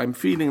together, I'm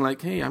feeling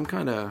like, hey, I'm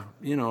kind of,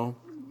 you know,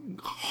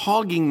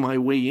 hogging my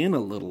way in a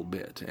little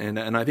bit, and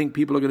I think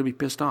people are going to be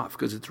pissed off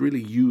because it's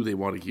really you they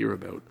want to hear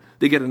about.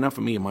 They get enough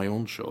of me in my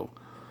own show.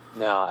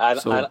 No, I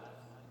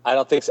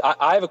don't think so.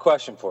 I have a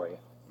question for you.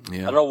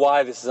 Yeah. I don't know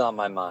why this is on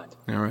my mind.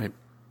 All right.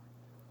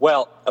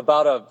 Well,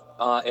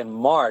 in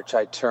March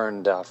I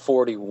turned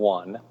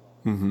 41.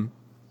 Mm-hmm.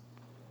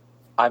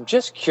 I'm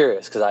just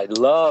curious because I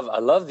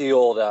love the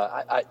old.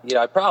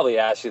 I probably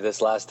asked you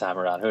this last time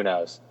around. Who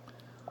knows?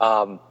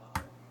 What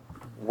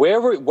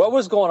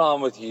was going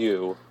on with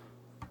you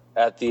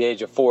at the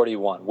age of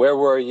 41? Where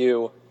were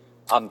you?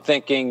 I'm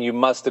thinking you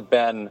must have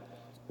been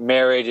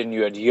married and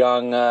you had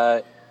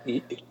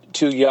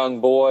two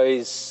young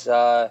boys.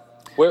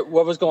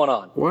 What was going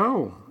on?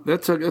 Wow,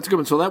 that's a good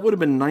one. So that would have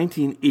been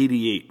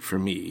 1988 for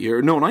me.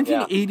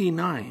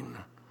 1989.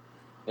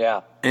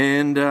 Yeah.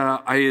 And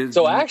okay,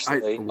 go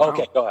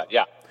ahead.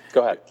 Yeah,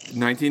 go ahead.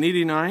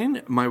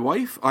 1989.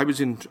 I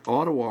was in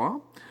Ottawa.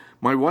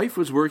 My wife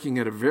was working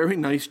at a very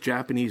nice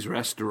Japanese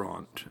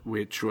restaurant,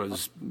 which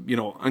was, you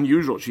know,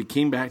 unusual. She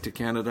came back to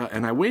Canada,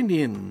 and I went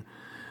in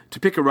to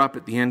pick her up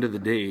at the end of the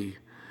day.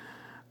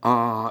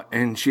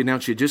 And she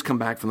announced she had just come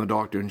back from the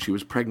doctor, and she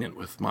was pregnant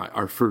with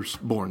our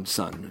firstborn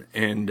son.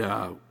 And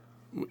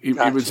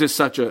it was just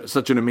such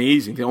an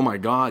amazing thing. Oh my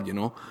God, you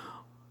know.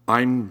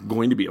 I'm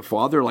going to be a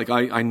father. Like,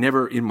 I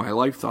never in my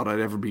life thought I'd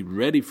ever be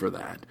ready for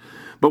that.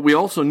 But we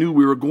also knew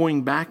we were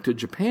going back to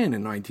Japan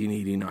in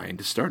 1989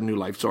 to start a new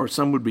life. So our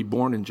son would be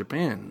born in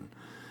Japan.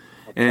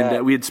 Okay.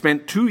 And we had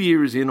spent 2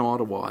 years in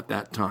Ottawa at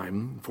that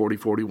time,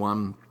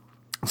 41,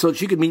 so that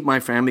she could meet my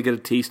family, get a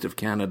taste of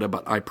Canada.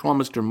 But I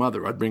promised her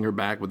mother I'd bring her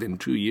back within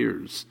 2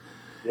 years.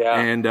 Yeah.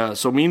 And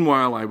so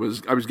meanwhile, I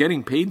was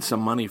getting paid some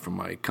money from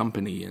my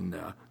company in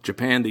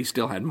Japan. They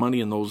still had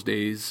money in those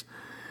days.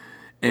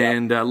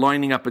 And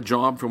lining up a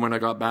job for when I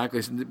got back,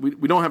 they said,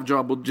 we don't have a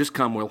job, we'll just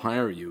come, we'll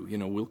hire you. You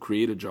know, we'll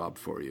create a job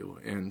for you.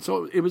 And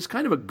so it was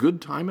kind of a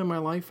good time in my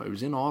life. I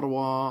was in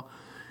Ottawa,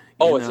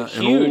 it's a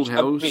huge, an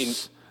old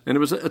house, and it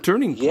was a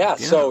turning point.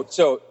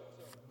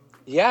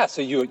 Yeah,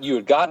 so you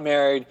had gotten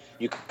married,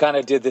 you kind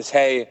of did this,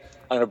 hey,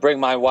 I'm going to bring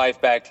my wife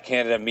back to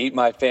Canada, meet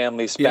my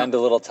family, spend a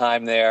little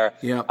time there.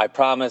 Yeah. I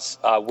promise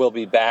we'll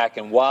be back.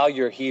 And while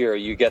you're here,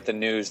 you get the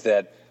news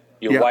that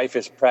your wife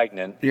is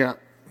pregnant. Yeah.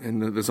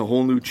 And there's a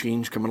whole new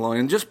change coming along.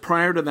 And just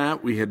prior to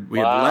that, we had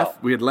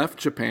left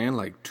Japan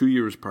like 2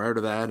 years prior to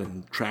that,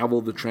 and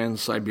traveled the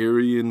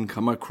Trans-Siberian,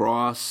 come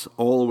across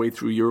all the way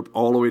through Europe,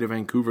 all the way to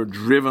Vancouver,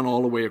 driven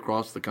all the way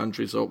across the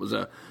country. So it was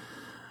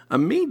a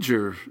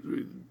major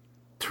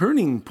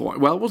turning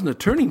point. Well, it wasn't a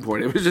turning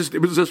point. It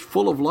was just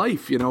full of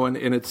life, you know.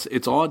 And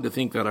it's odd to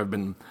think that I've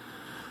been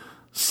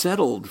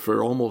settled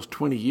for almost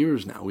 20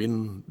 years now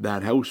in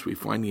that house we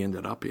finally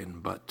ended up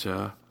in. But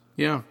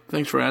yeah,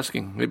 thanks for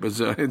asking. It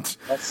was it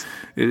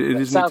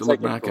is neat to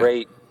look back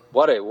at.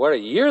 What a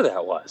year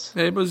that was.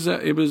 It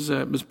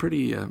was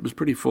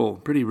pretty full,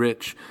 pretty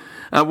rich.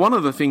 One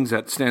of the things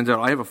that stands out,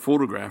 I have a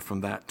photograph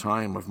from that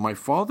time of my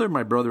father,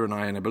 my brother, and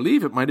I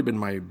believe it might have been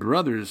my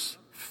brother's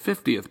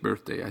 50th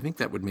birthday. I think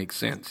that would make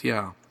sense.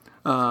 Yeah,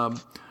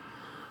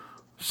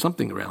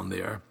 something around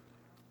there.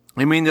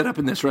 And we ended up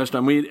in this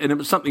restaurant, and it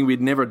was something we'd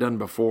never done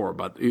before,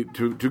 but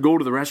to go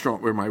to the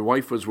restaurant where my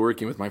wife was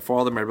working with my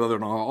father, my brother,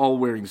 and all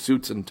wearing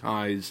suits and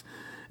ties.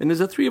 And there's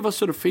the three of us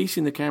sort of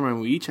facing the camera, and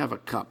we each have a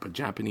cup, a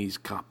Japanese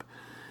cup.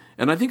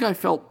 And I think I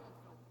felt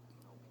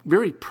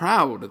very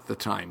proud at the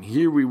time.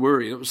 Here we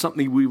were. It was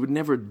something we would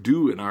never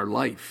do in our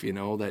life, you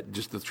know, that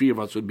just the three of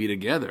us would be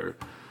together.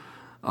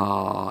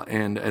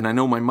 And I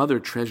know my mother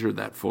treasured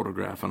that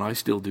photograph, and I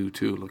still do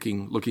too.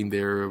 Looking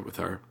there with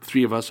our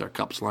three of us, our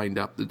cups lined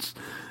up.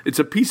 It's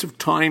a piece of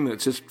time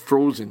that's just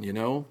frozen, you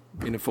know,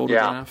 in a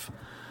photograph.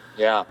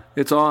 Yeah.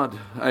 It's odd.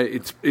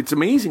 It's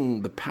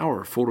amazing the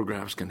power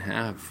photographs can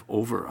have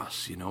over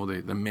us. You know,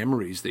 the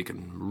memories they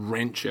can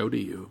wrench out of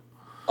you.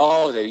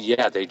 Oh,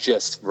 they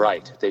just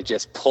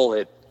pull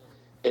it.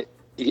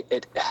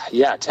 It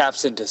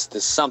taps into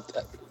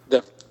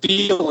the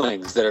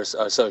feelings that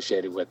are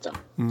associated with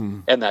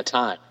them in that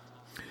time.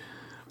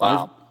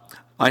 Wow.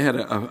 I had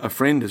a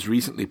friend has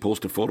recently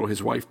posted a photo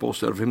his wife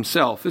posted of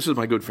himself. This is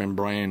my good friend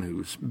Brian,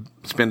 who's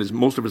spent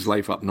most of his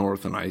life up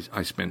north, and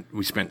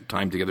we spent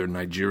time together in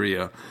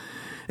Nigeria.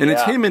 And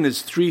it's him and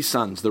his three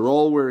sons. They're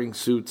all wearing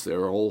suits.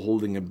 They're all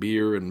holding a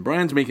beer, and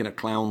Brian's making a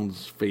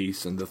clown's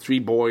face, and the three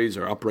boys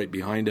are upright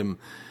behind him.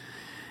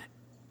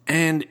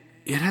 And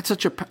it had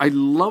I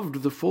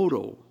loved the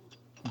photo,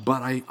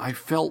 but I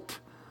felt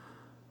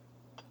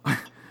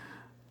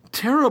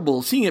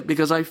terrible seeing it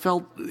because I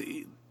felt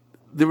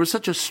there was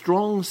such a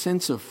strong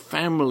sense of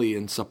family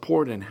and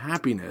support and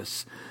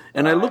happiness.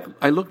 And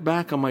I look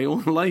back on my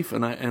own life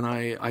and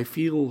I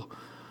feel,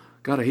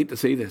 God, I hate to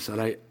say this,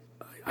 that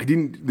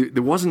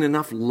there wasn't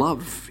enough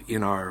love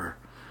in our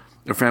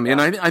family. And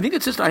I think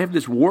it's just I have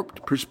this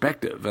warped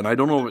perspective, and I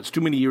don't know if it's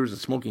too many years of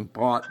smoking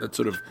pot that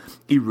sort of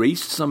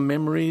erased some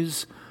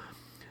memories.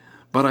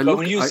 But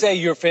when you say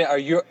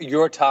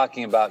you're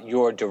talking about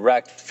your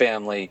direct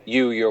family,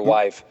 you, your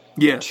wife,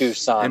 your two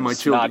sons, and my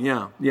children.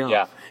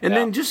 Yeah. And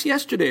then just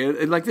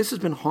yesterday, like this has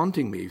been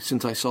haunting me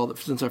since I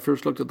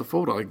first looked at the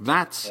photo. Like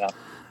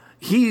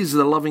he's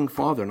the loving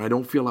father, and I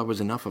don't feel I was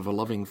enough of a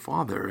loving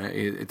father.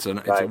 It's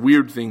a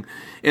weird thing.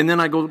 And then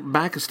I go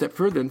back a step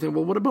further and think,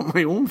 well, what about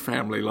my own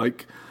family?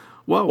 Like,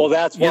 well,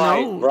 that's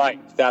why,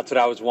 right? That's what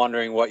I was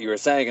wondering what you were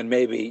saying, and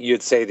maybe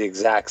you'd say the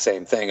exact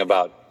same thing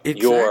about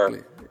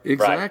your.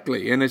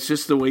 Exactly. Right. And it's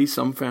just the way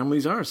some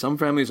families are. Some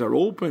families are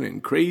open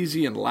and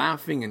crazy and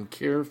laughing and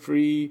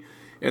carefree,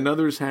 and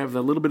others have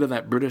a little bit of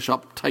that British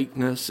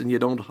uptightness, and you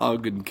don't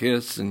hug and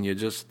kiss, and you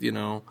just, you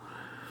know.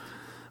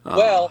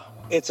 Well,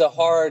 it's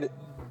hard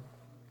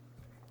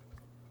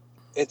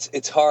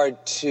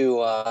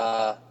to.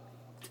 I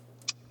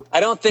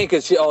don't think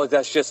it's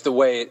that's just the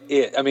way it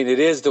is. I mean, it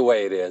is the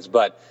way it is,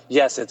 but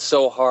yes, it's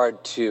so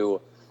hard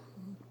to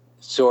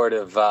sort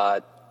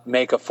of.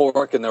 Make a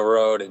fork in the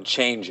road and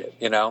change it,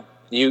 you know?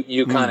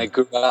 You kind of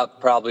grew up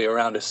probably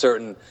around a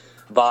certain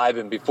vibe,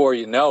 and before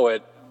you know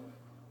it,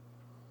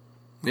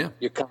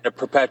 you're kind of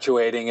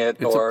perpetuating it,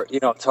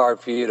 it's hard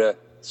for you to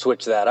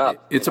switch that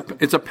up. It's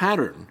a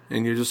pattern,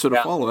 and you just sort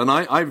of follow. And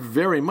I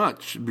very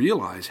much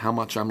realize how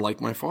much I'm like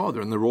my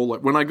father in the role.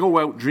 When I go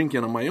out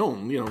drinking on my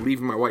own, you know,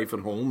 leaving my wife at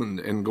home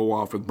and go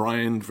off with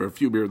Brian for a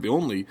few beers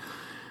only,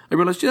 I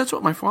realize, that's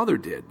what my father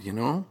did, you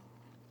know?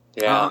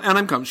 Yeah.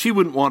 And she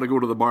wouldn't want to go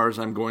to the bars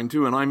I'm going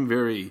to, and I'm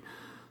very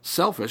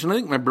selfish, and I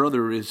think my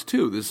brother is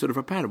too. There's sort of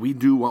a pattern. We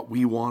do what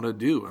we want to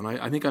do, and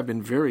I think I'm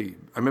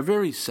a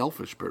very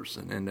selfish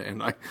person,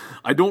 and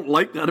I don't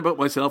like that about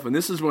myself, and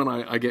this is when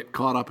I get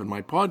caught up in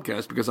my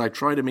podcast, because I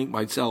try to make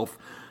myself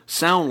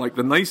sound like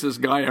the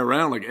nicest guy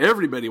around, like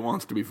everybody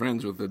wants to be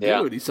friends with the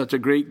dude. He's such a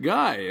great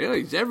guy.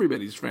 He's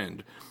everybody's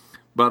friend.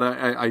 But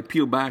I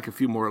peel back a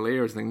few more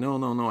layers and think, no,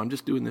 I'm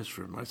just doing this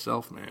for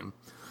myself, man.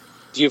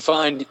 Do you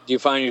find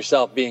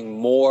yourself being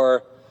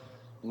more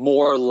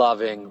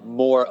loving,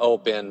 more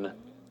open,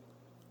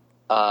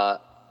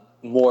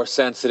 more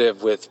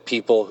sensitive with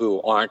people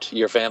who aren't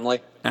your family?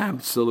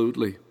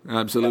 Absolutely,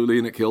 and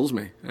it kills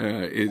me.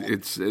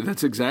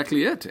 That's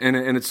exactly it,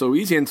 and it's so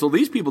easy. And so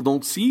these people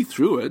don't see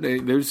through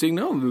it. They're saying,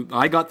 "No,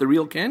 I got the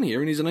real Ken here,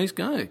 and he's a nice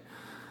guy,"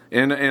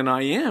 and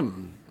I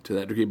am to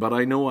that degree. But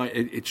I know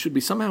it should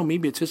be somehow.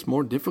 Maybe it's just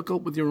more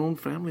difficult with your own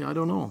family. I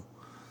don't know.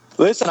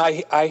 Listen,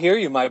 I hear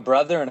you. My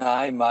brother and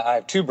I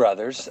have two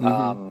brothers.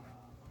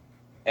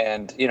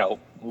 And,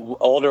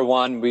 older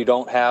one, we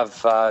don't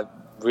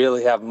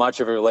really have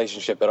much of a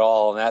relationship at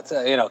all. And that's,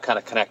 kind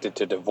of connected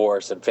to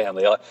divorce and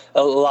family.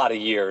 A lot of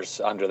years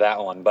under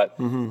that one. But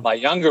my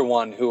younger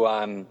one, who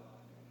I'm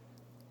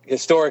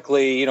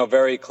historically,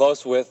 very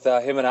close with,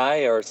 him and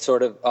I are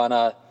sort of on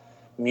a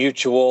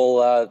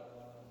mutual,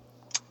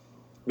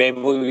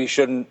 maybe we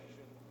shouldn't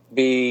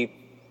be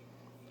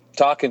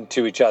talking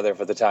to each other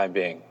for the time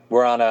being.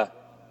 We're on a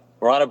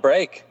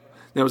break.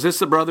 Now, is this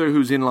the brother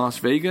who's in Las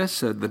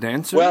Vegas, the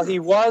dancer? Well, he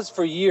was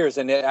for years,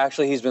 and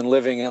actually he's been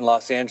living in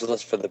Los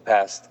Angeles for the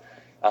past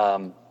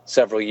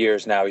several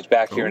years now. He's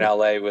back here in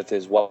L.A. with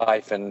his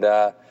wife. And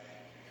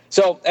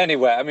so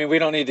anyway, we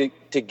don't need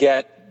to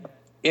get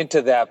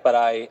into that, but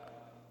I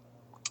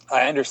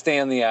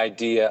understand the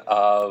idea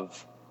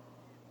of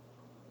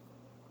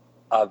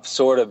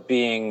sort of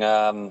being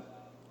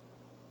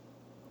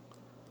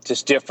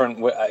just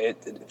different.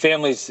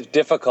 Family's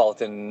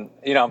difficult, and,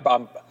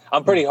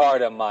 I'm pretty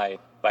hard on my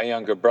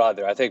younger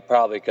brother. I think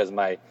probably because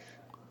my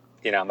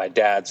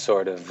dad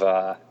sort of,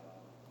 I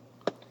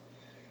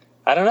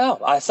don't know.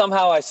 I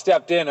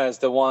stepped in as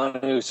the one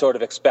who sort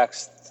of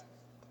expects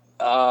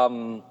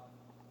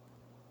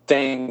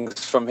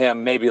things from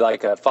him, maybe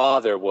like a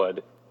father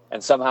would.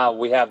 And somehow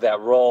we have that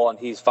role, and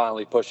he's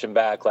finally pushing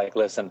back. Like,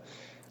 listen,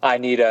 I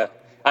need a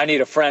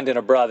friend and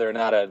a brother,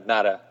 not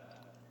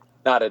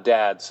a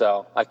dad.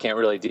 So I can't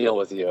really deal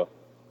with you.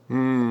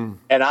 And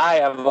I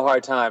have a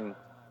hard time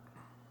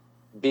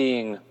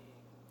being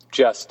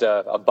just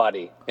a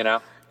buddy, Yeah,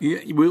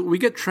 we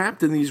get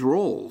trapped in these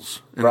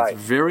roles, and it's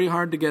very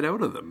hard to get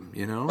out of them,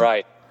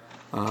 Right.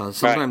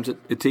 Sometimes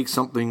it takes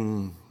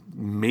something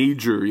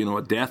major,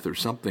 a death or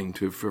something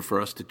for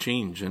us to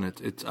change, and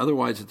it's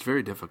otherwise it's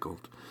very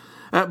difficult.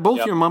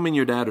 Both your mom and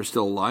your dad are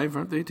still alive,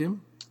 aren't they,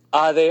 Tim?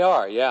 They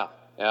are, yeah.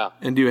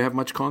 And do you have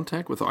much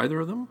contact with either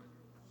of them?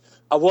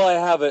 Well, I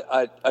have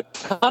a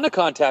ton of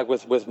contact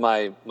with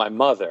my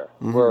mother.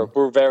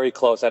 We're very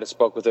close. I just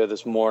spoke with her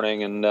this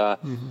morning, and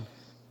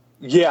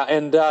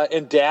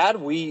and Dad,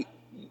 we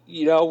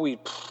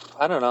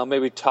I don't know,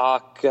 maybe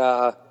talk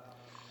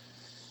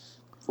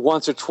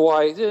once or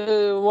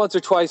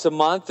twice a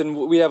month, and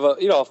we have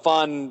a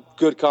fun,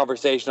 good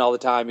conversation all the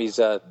time. He's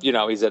a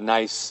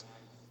nice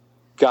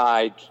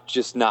guy,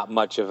 just not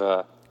much of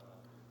a.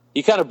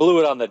 He kind of blew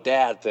it on the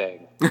dad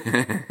thing,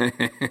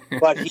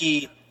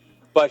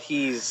 but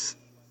he's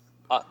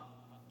a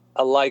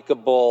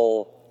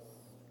likable,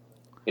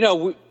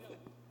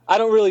 I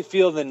don't really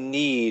feel the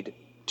need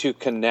to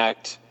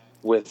connect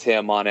with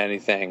him on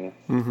anything.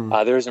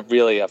 There isn't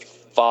really a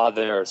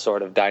father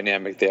sort of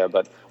dynamic there,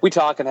 but we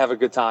talk and have a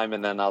good time,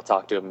 and then I'll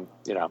talk to him,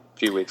 a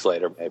few weeks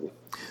later, maybe.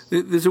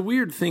 There's a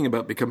weird thing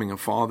about becoming a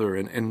father,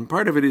 and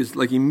part of it is,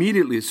 like,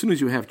 immediately, as soon as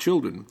you have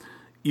children,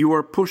 you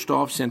are pushed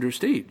off center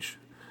stage.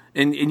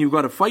 And you've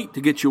got to fight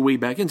to get your way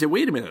back in. Say,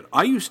 wait a minute,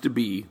 I used to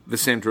be the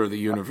center of the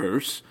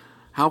universe.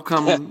 How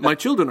come my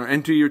children are?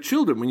 And to your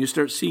children, when you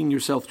start seeing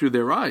yourself through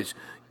their eyes,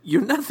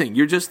 you're nothing.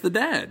 You're just the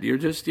dad. You're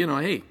just,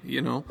 hey,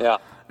 Yeah.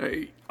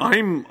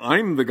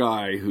 I'm the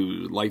guy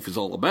who life is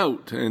all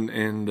about,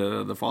 and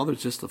the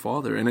father's just the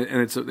father. And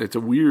it's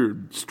a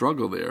weird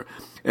struggle there.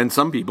 And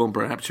some people, and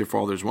perhaps your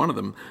father's one of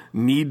them,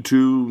 need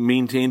to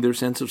maintain their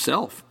sense of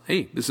self.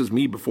 Hey, this is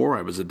me before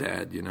I was a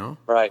dad,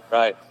 Right.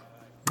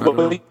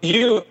 But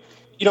you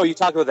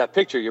talk about that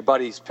picture, your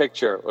buddy's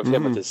picture of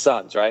him with his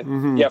sons, right?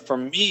 Yeah, for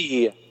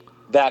me,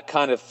 that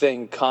kind of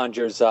thing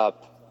conjures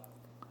up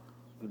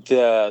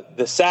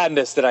the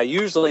sadness that I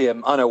usually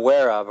am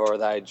unaware of, or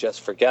that I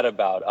just forget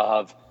about.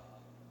 Of,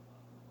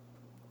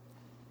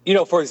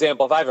 for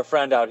example, if I have a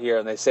friend out here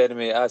and they say to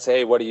me, I say,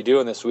 hey, what are you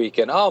doing this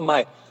weekend? Oh,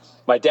 my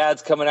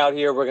dad's coming out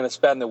here. We're going to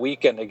spend the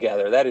weekend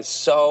together. That is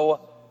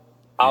so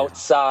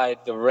outside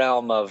the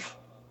realm of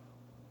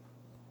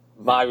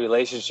my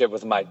relationship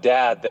with my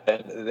dad,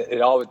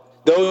 that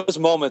those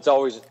moments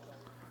always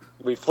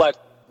reflect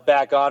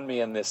back on me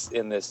in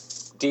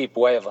this deep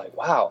way of like,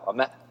 wow,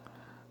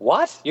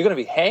 what? You're going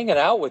to be hanging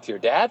out with your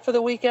dad for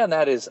the weekend?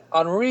 That is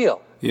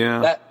unreal.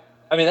 Yeah.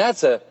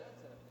 That's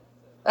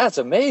That's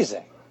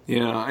amazing.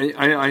 Yeah,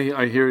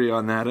 I hear you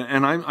on that,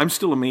 and I'm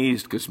still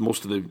amazed because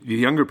most of the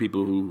younger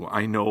people who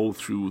I know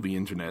through the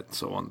internet and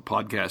so on,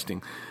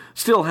 podcasting,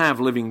 still have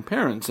living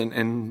parents,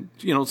 and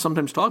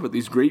sometimes talk about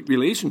these great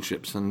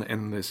relationships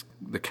and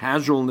the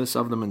casualness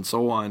of them and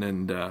so on,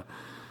 and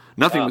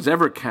nothing was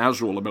ever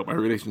casual about my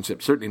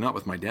relationship, certainly not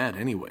with my dad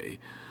anyway.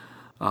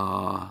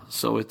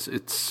 So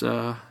it's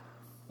well,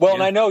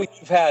 and I know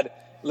you've had.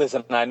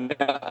 Listen, I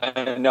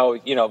know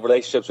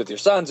relationships with your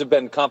sons have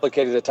been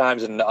complicated at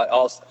times and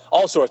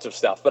all sorts of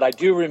stuff. But I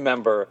do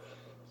remember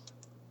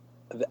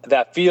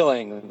that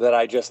feeling that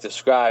I just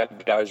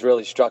described. I was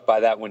really struck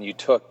by that when you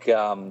took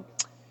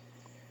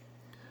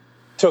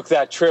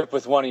that trip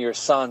with one of your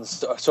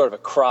sons, sort of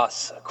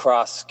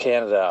across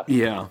Canada.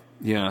 Yeah.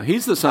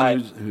 He's the son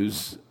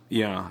who's.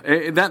 Yeah,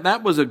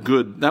 that was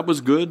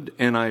good,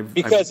 and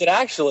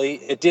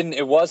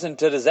it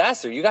wasn't a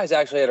disaster. You guys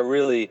actually had a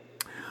really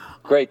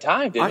great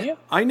time, didn't you?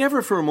 I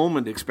never for a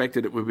moment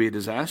expected it would be a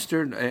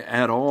disaster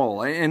at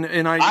all,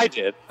 and I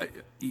did.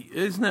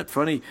 Isn't that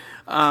funny?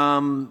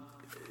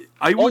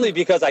 Only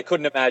because I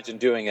couldn't imagine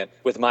doing it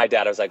with my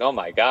dad. I was like, oh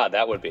my God,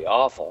 that would be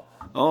awful.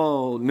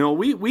 Oh no,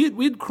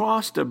 we'd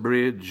crossed a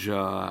bridge.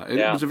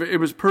 It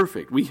was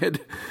perfect.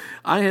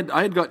 I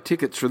had got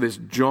tickets for this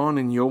John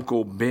and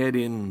Yoko Bed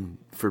in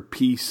for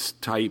Peace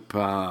type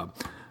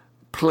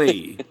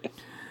play.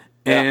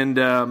 And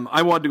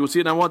I wanted to go see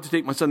it, and I wanted to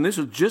take my son. This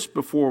was just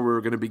before we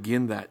were going to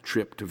begin that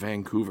trip to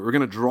Vancouver. We're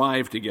going to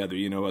drive together, a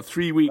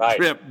 3-week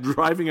trip,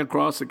 driving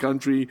across the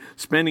country,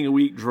 spending a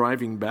week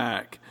driving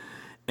back.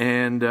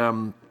 And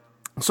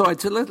so I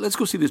said, let's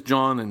go see this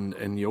John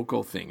and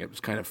Yoko thing. It was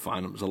kind of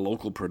fun. It was a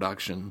local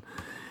production.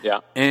 Yeah.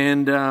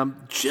 And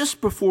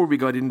just before we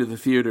got into the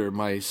theater,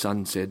 my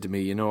son said to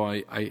me,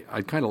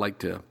 I'd kind of like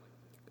to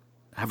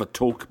have a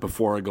toke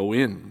before I go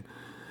in.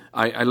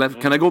 I left.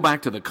 Can I go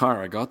back to the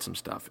car? I got some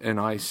stuff, and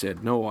I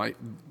said no.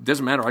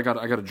 Doesn't matter. I got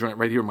a joint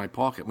right here in my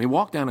pocket. We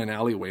walked down an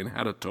alleyway and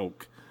had a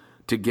toke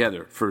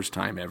together, first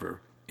time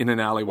ever in an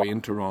alleyway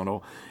in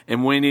Toronto,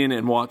 and went in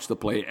and watched the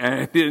play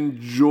and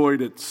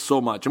enjoyed it so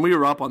much. And we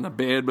were up on the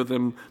bed with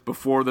him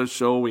before the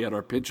show. We had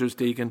our pictures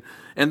taken,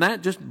 and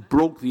that just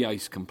broke the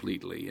ice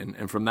completely.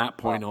 And from that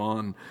point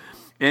on,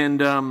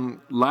 and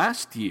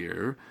last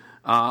year.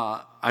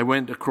 I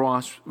went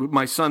across.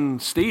 My son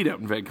stayed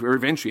out in Vancouver.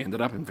 Eventually, ended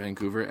up in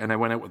Vancouver, and I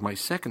went out with my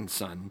second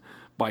son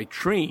by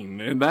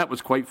train, and that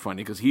was quite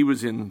funny because he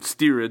was in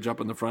steerage up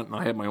in the front, and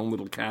I had my own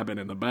little cabin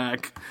in the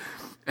back.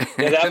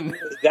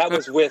 That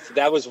was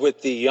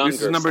with the younger.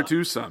 This is number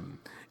 2 son,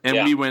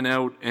 and we went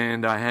out,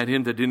 and I had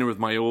him to dinner with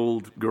my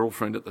old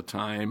girlfriend at the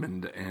time,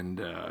 and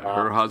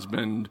her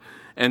husband,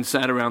 and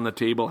sat around the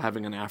table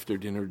having an after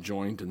dinner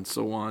joint and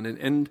so on,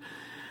 and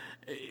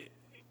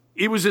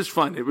it was just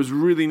fun. It was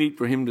really neat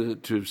for him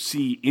to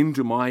see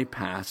into my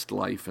past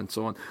life and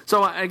so on.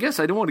 So I guess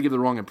I don't want to give the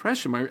wrong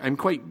impression. I'm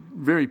quite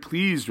very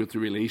pleased with the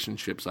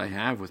relationships I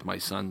have with my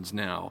sons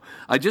now.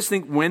 I just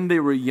think when they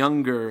were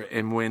younger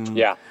and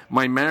when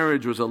my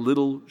marriage was a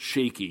little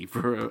shaky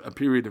for a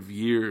period of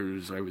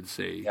years, I would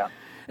say. Yeah.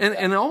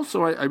 And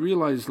also I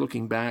realized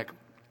looking back,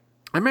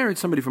 I married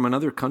somebody from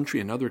another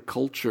country, another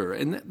culture,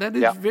 and that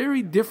is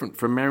very different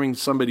from marrying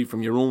somebody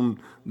from your own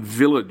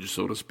village,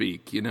 so to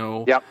speak,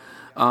 Yeah.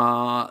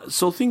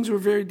 So things were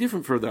very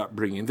different for their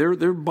upbringing.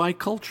 They're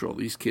bicultural.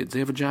 These kids, they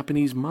have a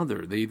Japanese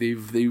mother. They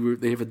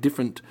have a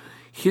different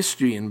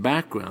history and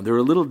background. They're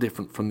a little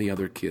different from the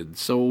other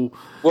kids. So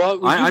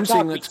I'm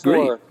saying that's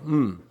great.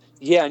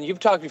 Yeah, and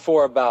you've talked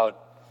before about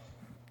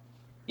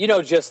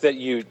just that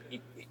you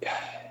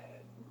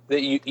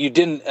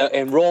didn't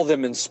enroll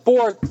them in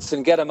sports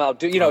and get them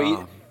out.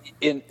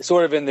 In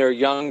sort of in their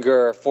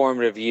younger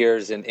formative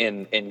years,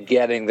 in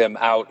getting them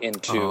out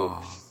into.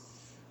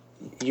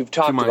 You've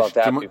talked about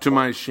that before. To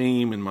my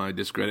shame and my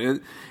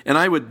discredit. And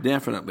I would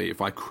definitely, if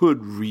I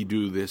could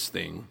redo this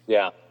thing,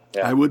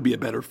 I would be a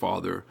better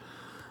father.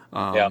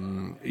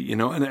 And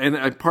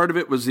part of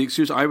it was the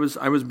excuse. I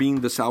was being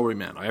the salary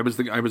man. I was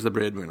the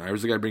breadwinner. I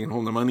was the guy bringing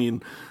home the money,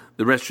 and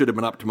the rest should have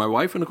been up to my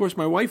wife. And of course,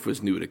 my wife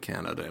was new to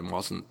Canada and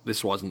wasn't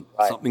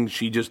something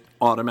she just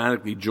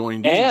automatically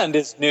joined in. And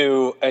is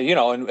new,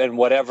 and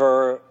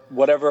whatever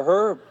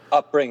her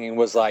upbringing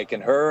was like,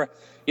 and her.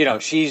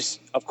 She's,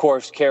 of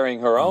course, carrying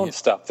her own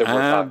stuff that we're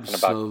talking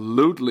about.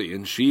 Absolutely,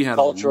 and she had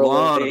a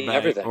lot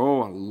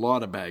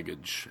of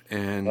baggage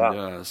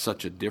and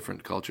such a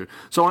different culture.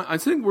 So I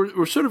think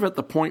we're sort of at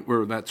the point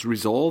where that's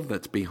resolved,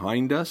 that's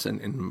behind us,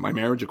 and my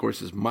marriage, of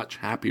course, is a much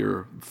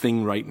happier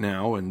thing right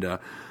now, and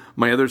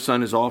my other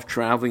son is off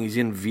traveling. He's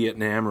in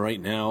Vietnam right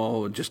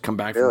now, just come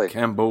back from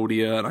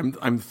Cambodia, and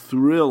I'm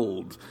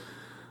thrilled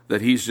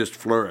that he's just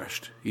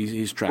flourished.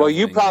 He's traveling. Well,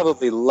 you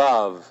probably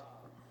love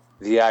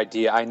the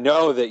idea. I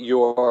know that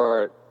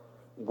the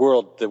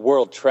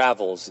world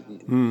travels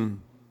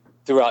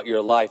throughout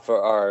your life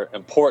are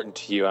important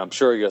to you. I'm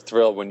sure you're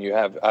thrilled when you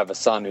have a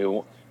son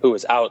who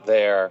is out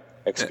there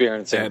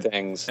experiencing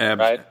things,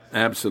 right?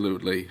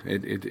 Absolutely.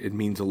 It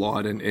means a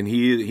lot. And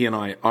he and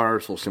I are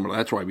so similar.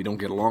 That's why we don't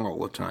get along all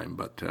the time,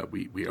 but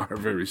we are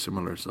very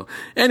similar. So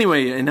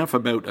anyway, enough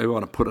about, I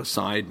want to put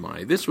aside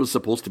this was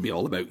supposed to be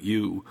all about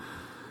you.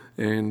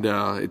 And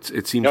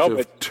it seems to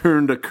have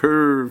turned a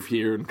curve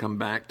here and come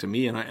back to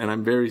me, and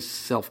I'm very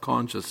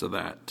self-conscious of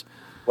that.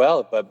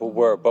 Well, but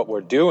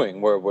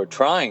we're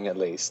trying at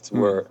least.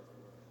 We're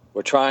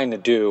trying to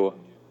do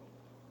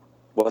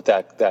what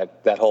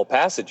that whole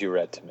passage you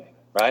read to me,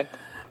 right?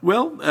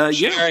 Well,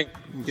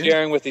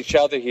 sharing with each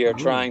other here,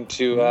 trying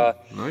to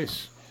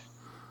nice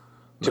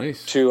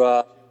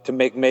to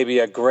make maybe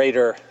a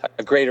greater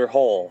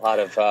whole out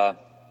of.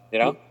 You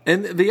know?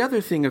 And the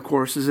other thing, of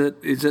course, is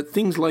that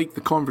things like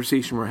the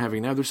conversation we're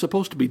having now, they're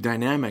supposed to be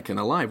dynamic and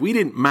alive. We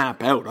didn't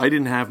map out. I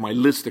didn't have my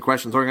list of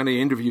questions. I'm going to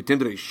interview Tim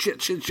today.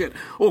 Shit.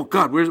 Oh,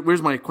 God,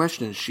 where's my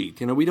question sheet?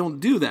 We don't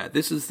do that.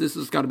 This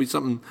has got to be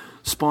something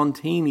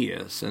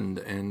spontaneous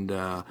and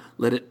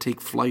let it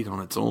take flight on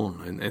its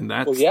own. And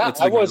that's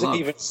I wasn't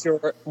even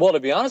sure. Well,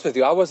 to be honest with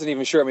you, I wasn't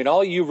even sure. I mean,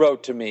 all you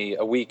wrote to me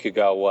a week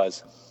ago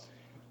was,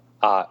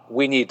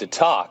 we need to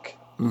talk.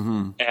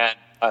 Mm-hmm. And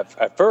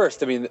at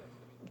first, I mean,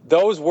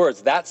 those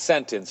words, that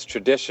sentence,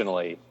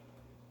 traditionally,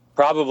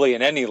 probably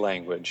in any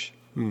language,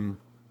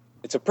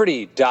 it's a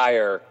pretty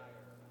dire,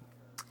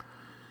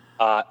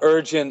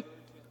 urgent.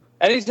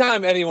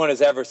 Anytime anyone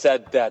has ever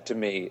said that to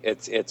me,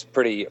 it's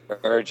pretty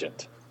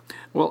urgent.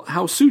 Well,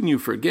 how soon you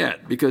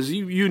forget, because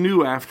you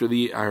knew after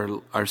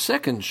our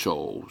second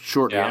show,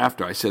 shortly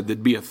after, I said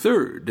there'd be a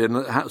third,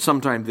 and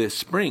sometime this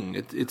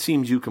spring. It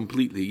seems you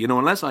completely,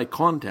 unless I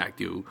contact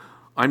you,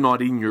 I'm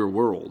not in your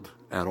world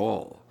at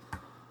all.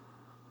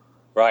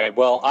 Right.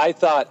 Well, I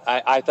thought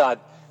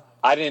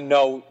I didn't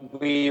know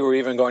we were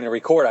even going to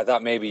record. I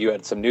thought maybe you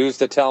had some news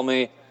to tell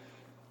me.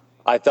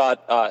 I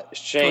thought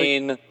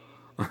Shane.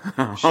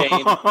 I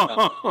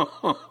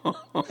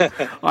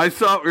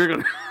thought we were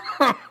going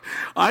to.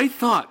 I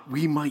thought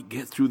we might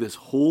get through this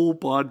whole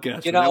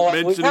podcast without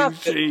mentioning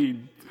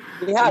Shane.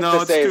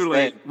 No, it's too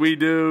late. We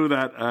do,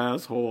 that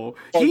asshole.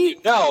 Well,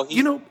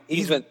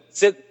 he's been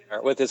sitting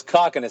there with his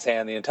cock in his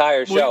hand the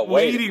entire show,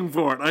 waiting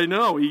for it. I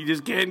know. He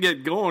just can't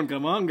get going.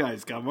 Come on,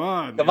 guys. Come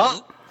on. Come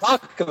on.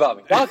 Talk about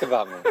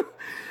me.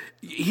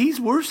 He's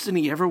worse than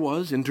he ever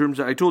was in terms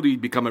of, I told you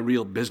he'd become a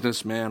real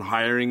businessman,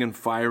 hiring and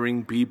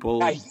firing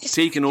people,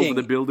 taking over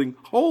the building.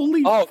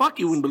 Holy fuck,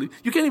 you wouldn't believe.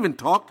 You can't even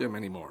talk to him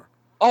anymore.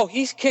 Oh,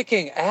 he's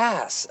kicking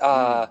ass.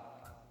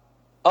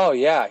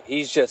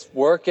 He's just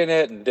working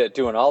it and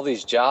doing all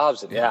these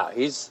jobs. And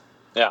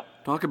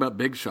Talk about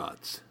big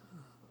shots.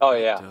 Oh,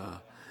 yeah.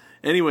 But,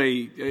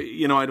 anyway,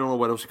 I don't know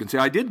what else you can say.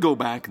 I did go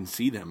back and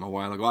see them a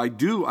while ago.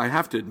 I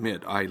have to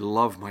admit, I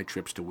love my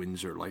trips to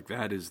Windsor. Like,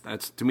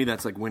 that's to me,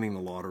 that's like winning the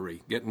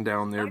lottery. Getting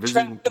down there,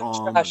 visiting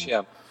Tom. Trash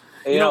him.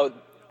 Can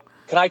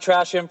I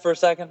trash him for a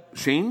second?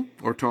 Shane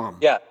or Tom?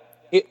 Yeah.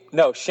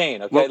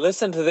 Shane. Okay,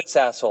 listen to this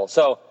asshole.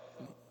 So,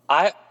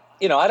 I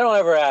don't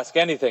ever ask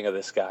anything of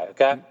this guy,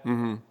 okay?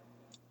 Mm-hmm.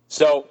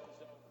 So,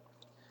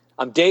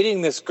 I'm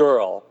dating this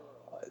girl.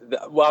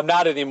 Well, I'm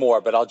not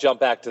anymore, but I'll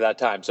jump back to that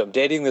time. So I'm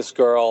dating this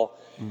girl,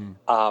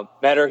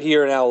 met her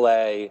here in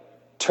L.A.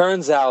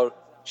 Turns out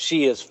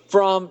she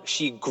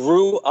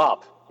grew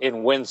up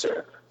in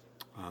Windsor,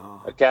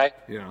 okay?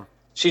 Yeah.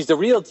 She's the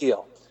real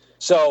deal.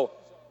 So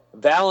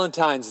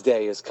Valentine's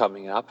Day is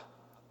coming up,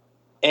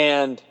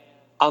 and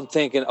I'm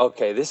thinking,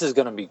 okay, this is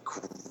going to be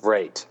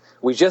great.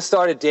 We just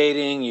started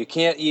dating. You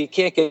can't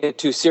get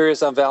too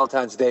serious on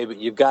Valentine's Day, but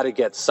you've got to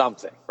get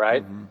something,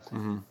 right? Mm-hmm.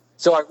 Mm-hmm.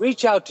 So I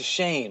reach out to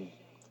Shane,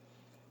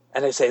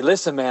 and I say,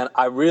 "Listen, man,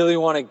 I really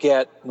want to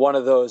get one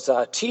of those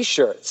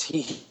T-shirts."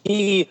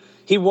 He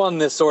won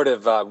this sort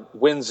of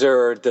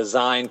Windsor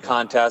design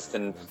contest,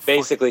 and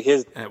basically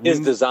his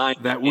design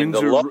that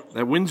Windsor Rose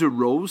thing. Windsor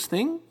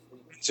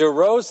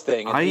Rose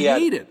thing. I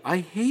hate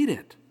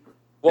it.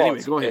 Well,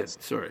 anyway, go ahead.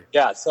 Sorry.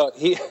 Yeah. So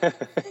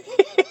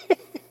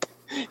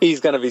he's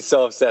going to be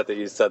so upset that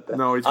you said that.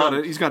 No,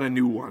 he's got a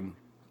new one.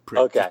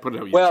 Okay. Put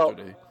it out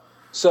yesterday.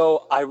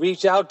 So I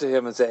reach out to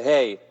him and say,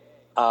 "Hey,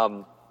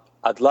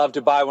 I'd love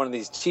to buy one of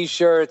these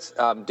T-shirts.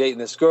 I'm dating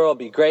this girl. It'd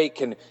be great.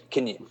 Can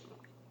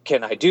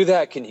I do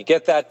that? Can you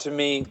get that to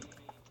me?"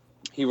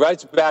 He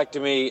writes back to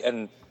me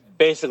and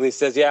basically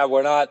says, "Yeah,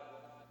 we're not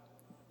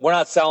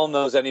selling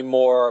those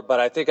anymore. But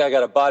I think I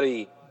got a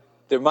buddy.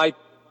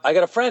 I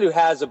got a friend who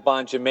has a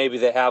bunch, and maybe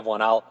they have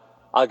one.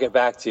 I'll get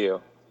back to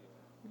you."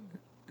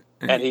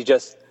 And he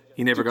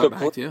never got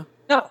back to you?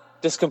 No,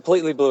 just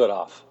completely blew it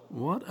off.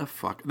 What a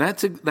fuck.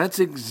 That's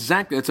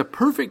a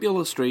perfect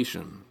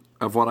illustration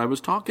of what I was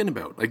talking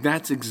about. Like,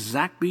 that's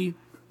exactly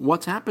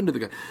what's happened to the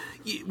guy.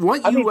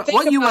 What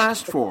you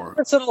asked for.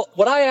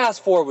 What I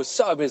asked for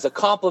was a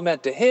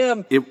compliment to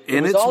him.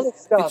 All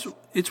this stuff.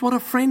 It's what a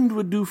friend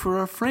would do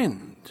for a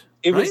friend.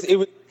 It was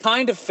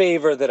kind of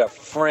favor that a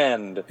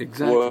friend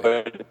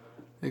would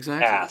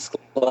ask.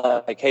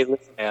 Like, "Hey,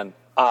 listen, man,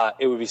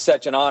 it would be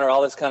such an honor,"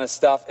 all this kind of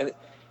stuff. And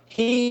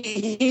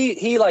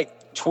he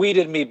like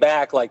tweeted me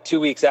back like 2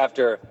 weeks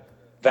after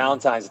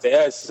Valentine's Day.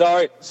 "Hey,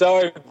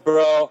 sorry,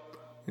 bro.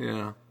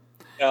 Yeah.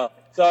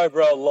 Sorry,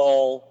 bro,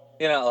 lol.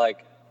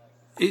 Like...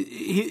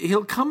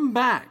 He'll come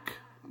back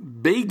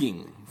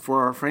begging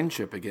for our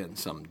friendship again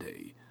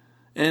someday.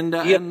 And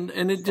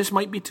it just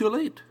might be too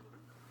late.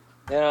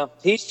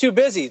 He's too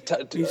busy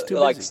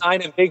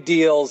signing big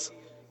deals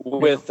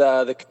with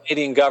the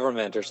Canadian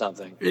government or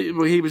something.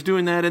 He was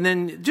doing that, and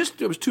then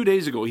it was 2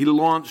 days ago, he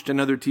launched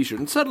another T-shirt.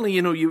 And suddenly,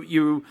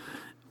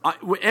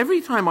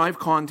 every time I've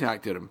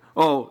contacted him,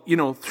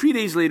 3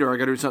 days later, I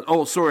got to say,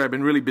 oh, sorry, I've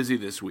been really busy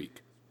this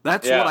week.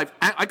 That's what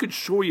I could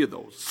show you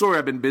those. Sorry,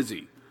 I've been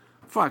busy.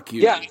 Fuck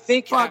you. Yeah, I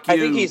think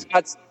he's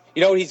got,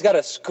 he's got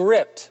a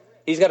script.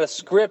 He's got a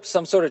script,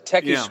 some sort of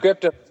techie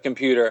script on his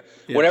computer.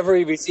 Yeah. Whenever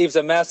he receives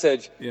a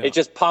message, it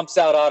just pumps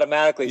out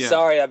automatically. Yeah.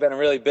 Sorry, I've been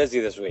really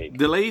busy this week.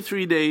 Delay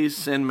 3 days,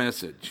 send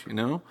message,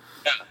 Yeah.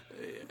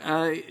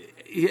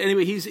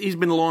 Anyway, he's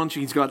been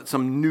launching. He's got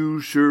some new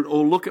shirt.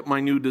 Oh, look at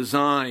my new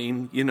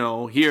design.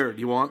 Here, do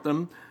you want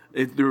them?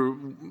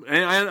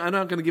 I'm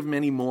not going to give him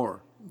any more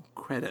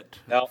credit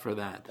for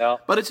that. No.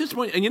 But it's just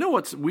and you know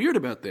what's weird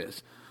about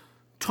this?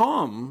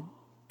 Tom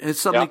has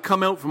suddenly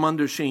come out from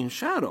under Shane's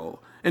shadow,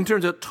 and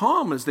turns out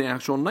Tom is the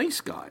actual nice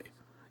guy.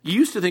 You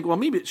used to think, well,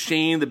 maybe it's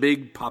Shane, the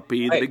big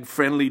puppy, the big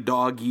friendly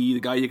doggy, the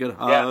guy you could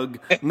hug.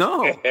 Yeah.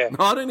 No,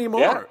 not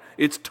anymore. Yeah.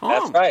 It's Tom.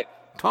 That's right.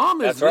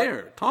 Tom is there.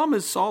 Right. Tom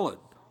is solid.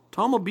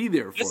 Tom will be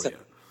there for you.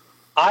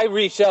 I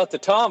reached out to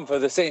Tom for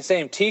the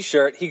same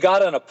T-shirt. He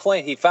got on a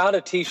plane. He found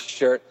a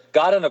T-shirt,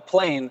 got on a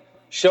plane,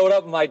 showed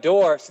up at my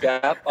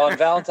doorstep on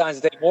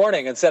Valentine's Day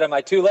morning and said, am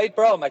I too late,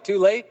 bro? Am I too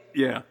late?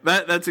 Yeah,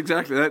 that's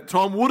exactly that.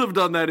 Tom would have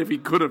done that if he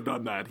could have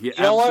done that. He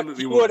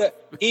absolutely would.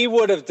 He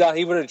would have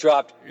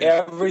dropped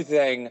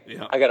everything.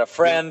 Yeah. I got a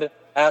friend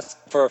ask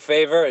for a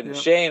favor, and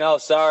Shane, oh,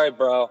 sorry,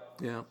 bro.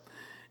 Yeah.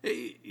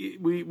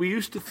 We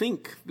used to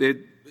think that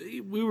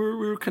we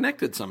were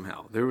connected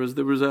somehow. There was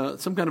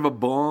some kind of a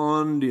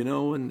bond,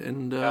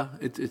 and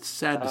it's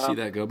sad to see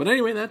that go. But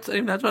anyway, that's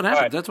what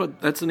happens. Right.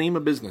 That's the name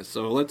of business.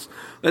 So let's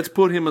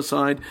put him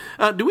aside.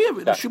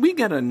 Should we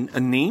get a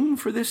name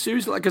for this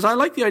series? Because I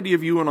like the idea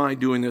of you and I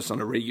doing this on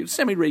a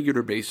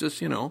semi-regular basis.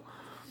 We'll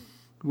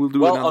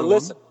do another one.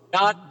 Listen,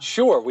 not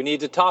sure. We need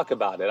to talk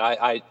about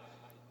it.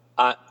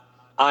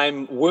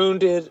 I'm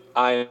wounded.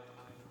 I'm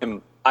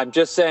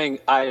just saying.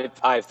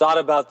 I've thought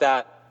about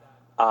that.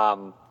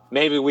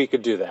 Maybe we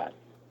could do that.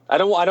 I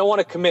don't want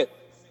to commit.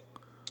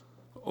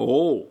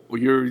 Oh,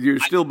 you're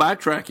still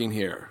backtracking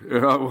here.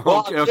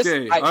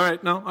 Okay. All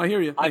right. No, I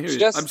hear you. I'm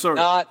sorry.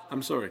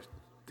 I'm sorry.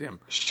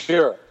 Damn.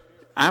 Sure.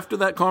 After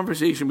that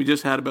conversation we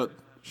just had about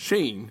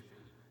Shane,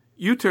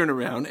 you turn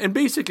around and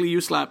basically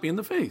you slap me in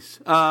the face.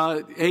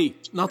 Hey,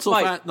 not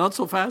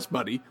so fast,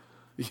 buddy.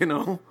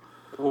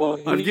 Well,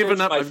 I've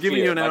given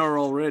you an hour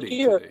already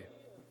today.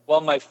 Well,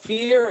 my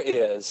fear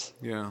is,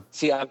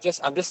 see, I'm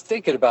just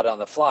thinking about it on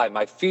the fly.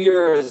 My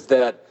fear is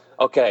that,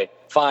 okay,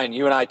 fine,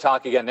 you and I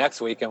talk again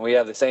next week and we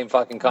have the same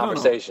fucking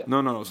conversation. No,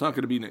 it's not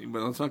going to be.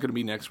 Well, it's not going to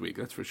be next week.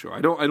 That's for sure. I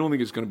don't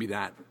think it's going to be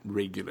that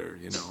regular.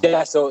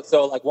 Yeah. So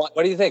like, what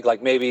do you think?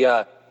 Like maybe,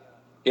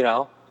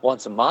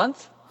 once a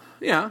month?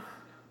 Yeah,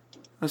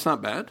 that's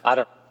not bad. I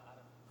don't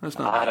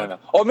know.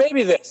 Or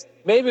maybe this.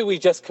 Maybe we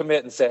just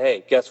commit and say,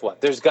 hey, guess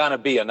what? There's going to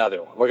be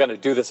another one. We're going to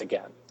do this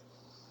again.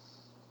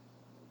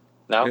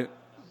 No?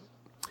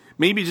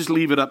 Maybe just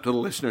leave it up to the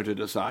listener to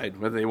decide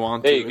whether they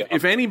want to.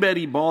 If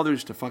anybody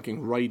bothers to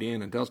fucking write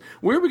in and tell us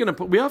where we're going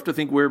to we have to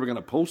think where we're going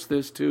to post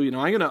this to.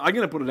 I'm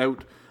gonna put it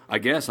out, I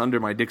guess, under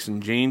my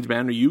Dixon Janes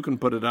banner. You can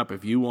put it up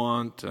if you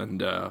want,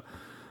 and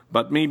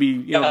but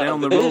maybe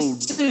down the road.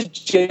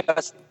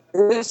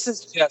 This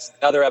is just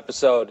another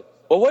episode.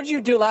 Well, what did you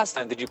do last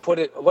time? Did you put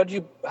it?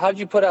 How did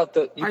you put out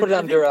the? You put it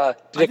under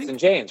Dixon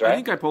Janes, right? I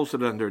think I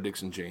posted it under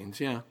Dixon Janes.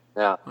 Yeah.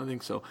 Yeah, I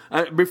think so.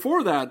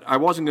 Before that, I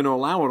wasn't going to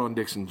allow it on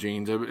Dixon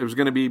Janes. It was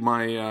going to be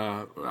my.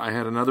 I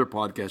had another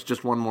podcast,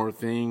 Just One More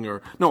Thing,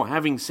 or no.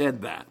 Having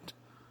said that,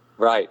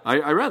 right?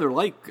 I rather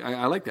like.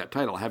 I like that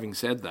title. Having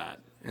said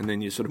that, and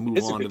then you sort of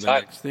move on to the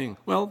next thing.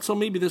 Well, so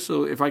maybe this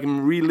will, if I can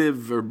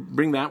relive or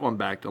bring that one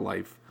back to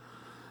life.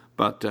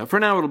 But for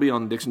now, it'll be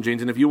on Dixon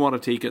Janes, and if you want to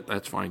take it,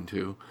 that's fine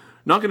too.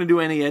 Not going to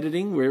do any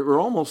editing. We're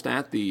almost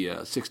at the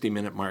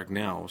 60-minute mark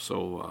now,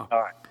 so.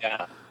 All right.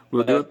 Yeah.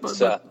 We'll do it.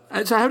 So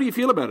how do you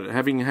feel about it,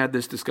 having had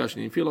this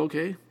discussion? You feel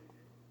okay?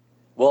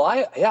 Well,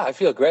 I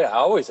feel great. I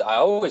always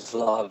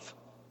love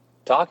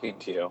talking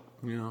to you.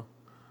 Yeah,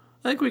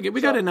 I think we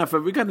got enough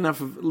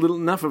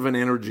of an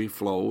energy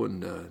flow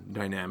and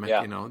dynamic.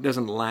 Yeah. It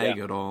doesn't lag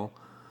at all.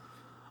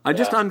 I'm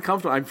just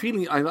uncomfortable.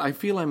 I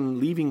feel I'm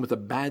leaving with a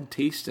bad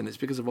taste, and it's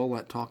because of all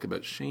that talk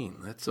about Shane.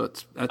 That's kind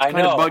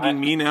of bugging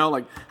me now.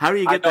 Like, how do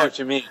you get that? I know what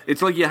you mean.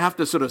 It's like you have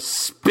to sort of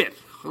spit.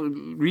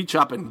 Reach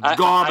up and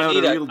gob out a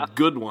real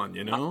good one,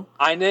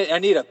 I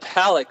need a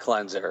palate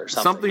cleanser or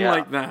something.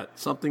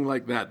 Something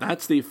like that.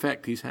 That's the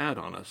effect he's had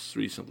on us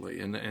recently,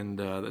 and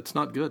that's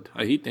not good.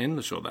 I hate to end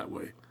the show that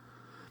way.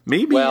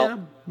 Maybe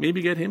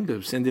get him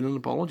to send in an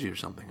apology or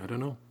something. I don't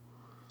know.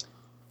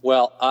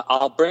 Well,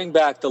 I'll bring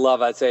back the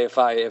love. I'd say if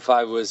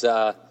I was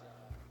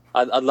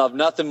I'd love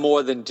nothing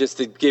more than just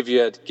to give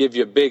you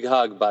a big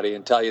hug, buddy,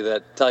 and tell you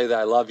that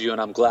I love you,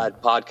 and I'm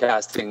glad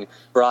podcasting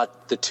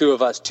brought the two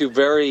of us, two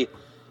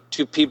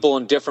people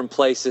in different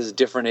places,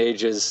 different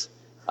ages,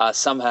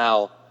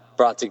 somehow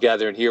brought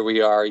together, and here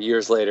we are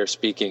years later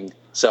speaking.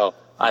 So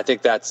I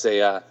think that's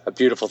a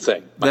beautiful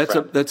thing.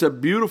 That's a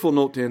beautiful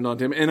note to end on,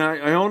 Tim. And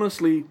I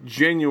honestly,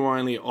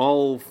 genuinely,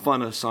 all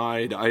fun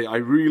aside, I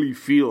really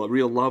feel a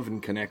real love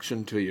and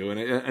connection to you, and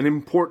an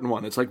important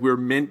one. It's like we're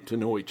meant to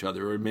know each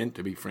other. We're meant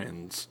to be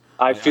friends.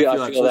 I feel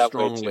that so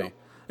strongly. Way too.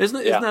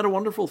 Isn't that a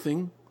wonderful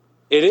thing?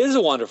 It is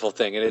a wonderful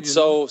thing, and it's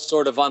so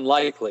sort of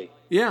unlikely.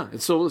 Yeah,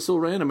 it's so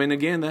random. And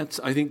again,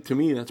 I think to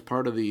me, that's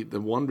part of the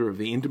wonder of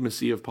the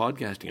intimacy of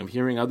podcasting, of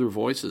hearing other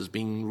voices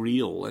being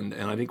real. And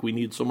I think we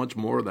need so much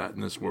more of that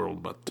in this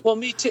world. But well,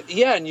 me too.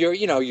 Yeah, and you're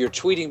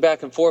tweeting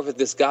back and forth with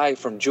this guy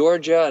from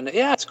Georgia, and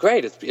yeah, it's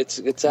great.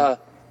 It's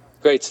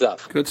great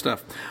stuff. Good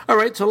stuff. All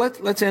right, so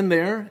let's end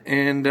there,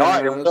 and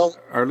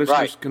our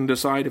listeners can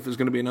decide if there's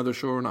going to be another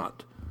show or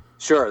not.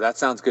 Sure, that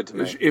sounds good to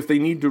me. If they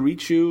need to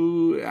reach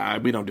you,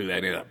 we don't do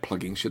any of that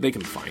plugging shit. They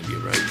can find you,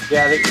 right?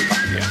 Yeah, they can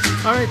find you.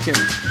 Yeah. All right, Tim.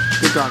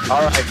 Good talking.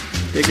 All right.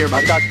 Take care,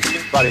 buddy. I'll talk to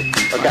you, buddy.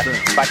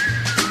 Okay. Bye.